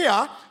sowing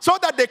here so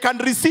that they can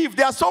receive.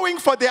 They are sowing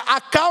for their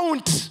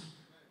account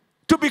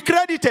to be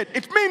credited.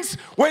 It means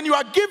when you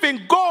are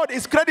giving, God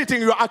is crediting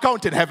your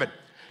account in heaven.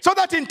 So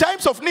that in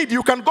times of need,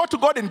 you can go to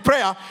God in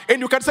prayer and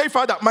you can say,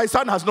 Father, my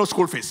son has no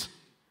school fees.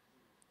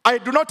 I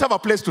do not have a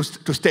place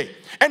to stay.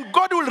 And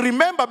God will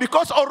remember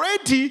because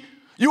already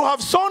you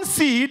have sown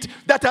seed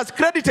that has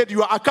credited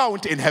your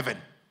account in heaven.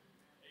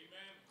 Amen.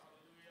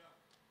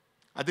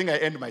 I think I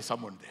end my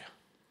sermon there.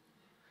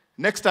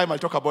 Next time I'll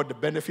talk about the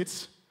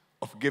benefits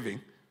of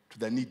giving to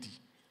the needy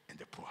and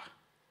the poor.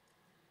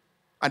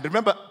 And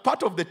remember,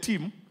 part of the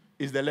team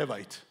is the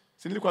Levite.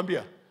 Si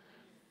nilikwambia?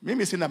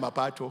 Mimi sina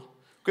mapato.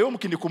 Kwa hiyo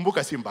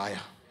mkinikumbuka si mbaya.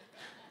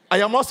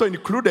 I am also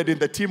included in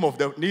the team of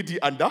the needy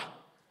and the...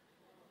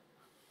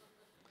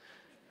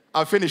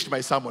 I've finished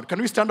my sermon.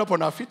 Can we stand up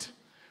on our feet?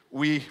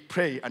 We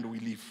pray and we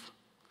leave.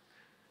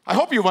 I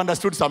hope you've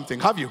understood something.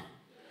 Have you?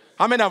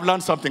 How many have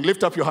learned something?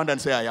 Lift up your hand and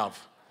say, I have.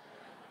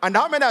 And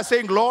how many are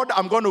saying, Lord,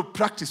 I'm going to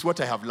practice what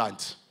I have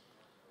learned?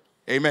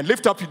 Amen.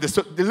 Lift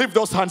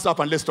those hands up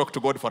and let's talk to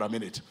God for a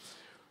minute.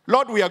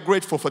 Lord, we are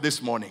grateful for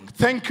this morning.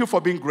 Thank you for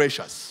being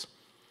gracious.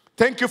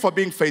 Thank you for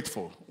being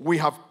faithful. We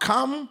have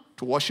come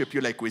to worship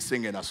you like we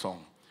sing in a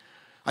song.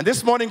 And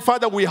this morning,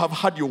 Father, we have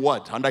heard your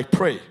word. And I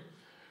pray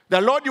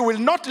that, Lord, you will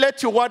not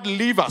let your word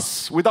leave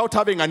us without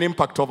having an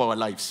impact over our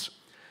lives.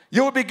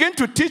 You will begin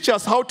to teach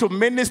us how to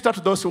minister to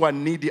those who are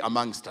needy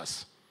amongst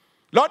us.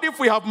 Lord, if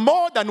we have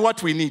more than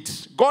what we need,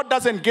 God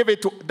doesn't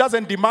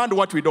demand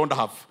what we don't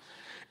have.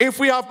 If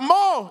we have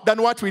more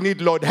than what we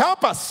need, Lord,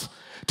 help us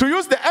to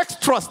use the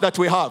extras that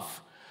we have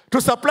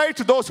to supply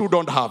to those who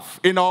don't have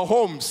in our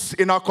homes,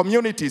 in our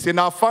communities, in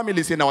our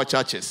families, in our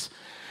churches.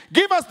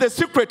 Give us the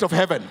secret of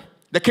heaven,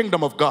 the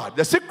kingdom of God,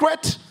 the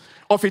secret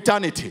of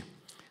eternity,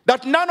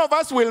 that none of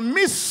us will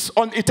miss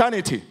on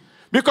eternity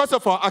because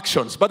of our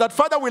actions, but that,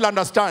 Father, will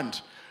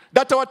understand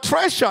that our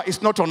treasure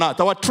is not on earth,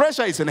 our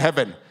treasure is in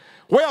heaven,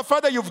 where,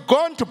 Father, you've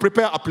gone to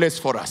prepare a place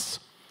for us.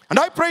 And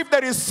I pray if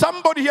there is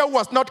somebody here who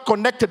has not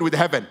connected with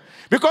heaven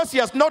because he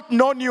has not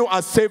known you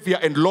as Savior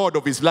and Lord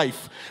of his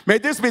life, may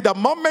this be the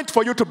moment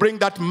for you to bring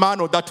that man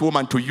or that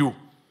woman to you.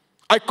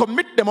 I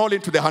commit them all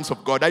into the hands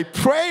of God. I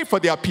pray for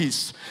their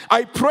peace.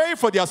 I pray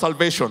for their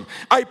salvation.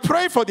 I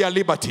pray for their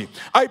liberty.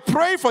 I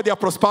pray for their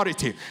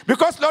prosperity.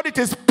 Because, Lord, it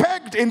is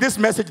pegged in this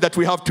message that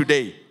we have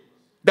today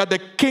that the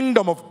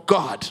kingdom of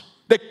God,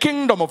 the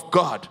kingdom of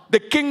God, the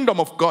kingdom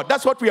of God,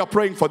 that's what we are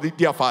praying for,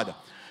 dear Father.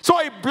 So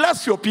I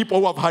bless your people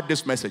who have heard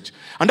this message.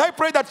 And I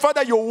pray that,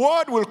 Father, your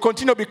word will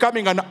continue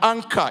becoming an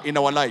anchor in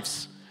our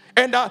lives.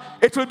 And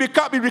it will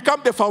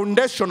become the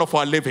foundation of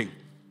our living.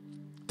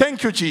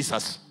 Thank you,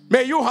 Jesus.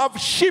 May you have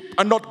sheep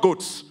and not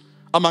goats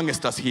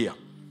amongst us here.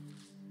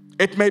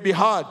 It may be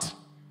hard,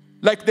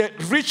 like the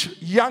rich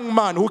young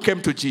man who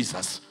came to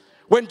Jesus.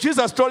 When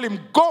Jesus told him,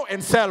 go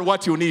and sell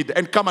what you need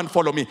and come and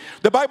follow me.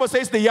 The Bible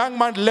says the young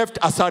man left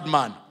a sad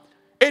man.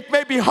 It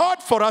may be hard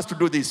for us to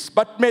do this,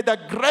 but may the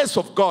grace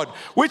of God,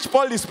 which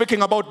Paul is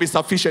speaking about, be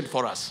sufficient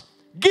for us.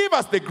 Give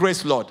us the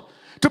grace, Lord,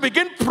 to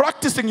begin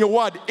practicing your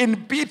word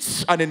in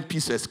bits and in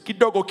pieces,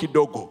 kidogo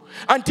kidogo,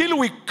 until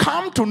we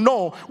come to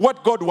know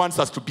what God wants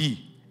us to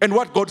be and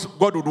what God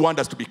would want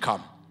us to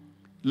become.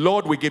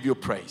 Lord, we give you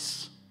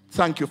praise.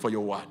 Thank you for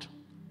your word.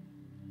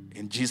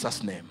 In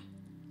Jesus' name,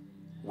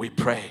 we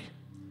pray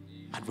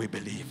and we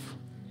believe.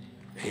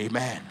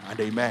 Amen and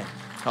amen.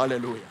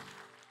 Hallelujah.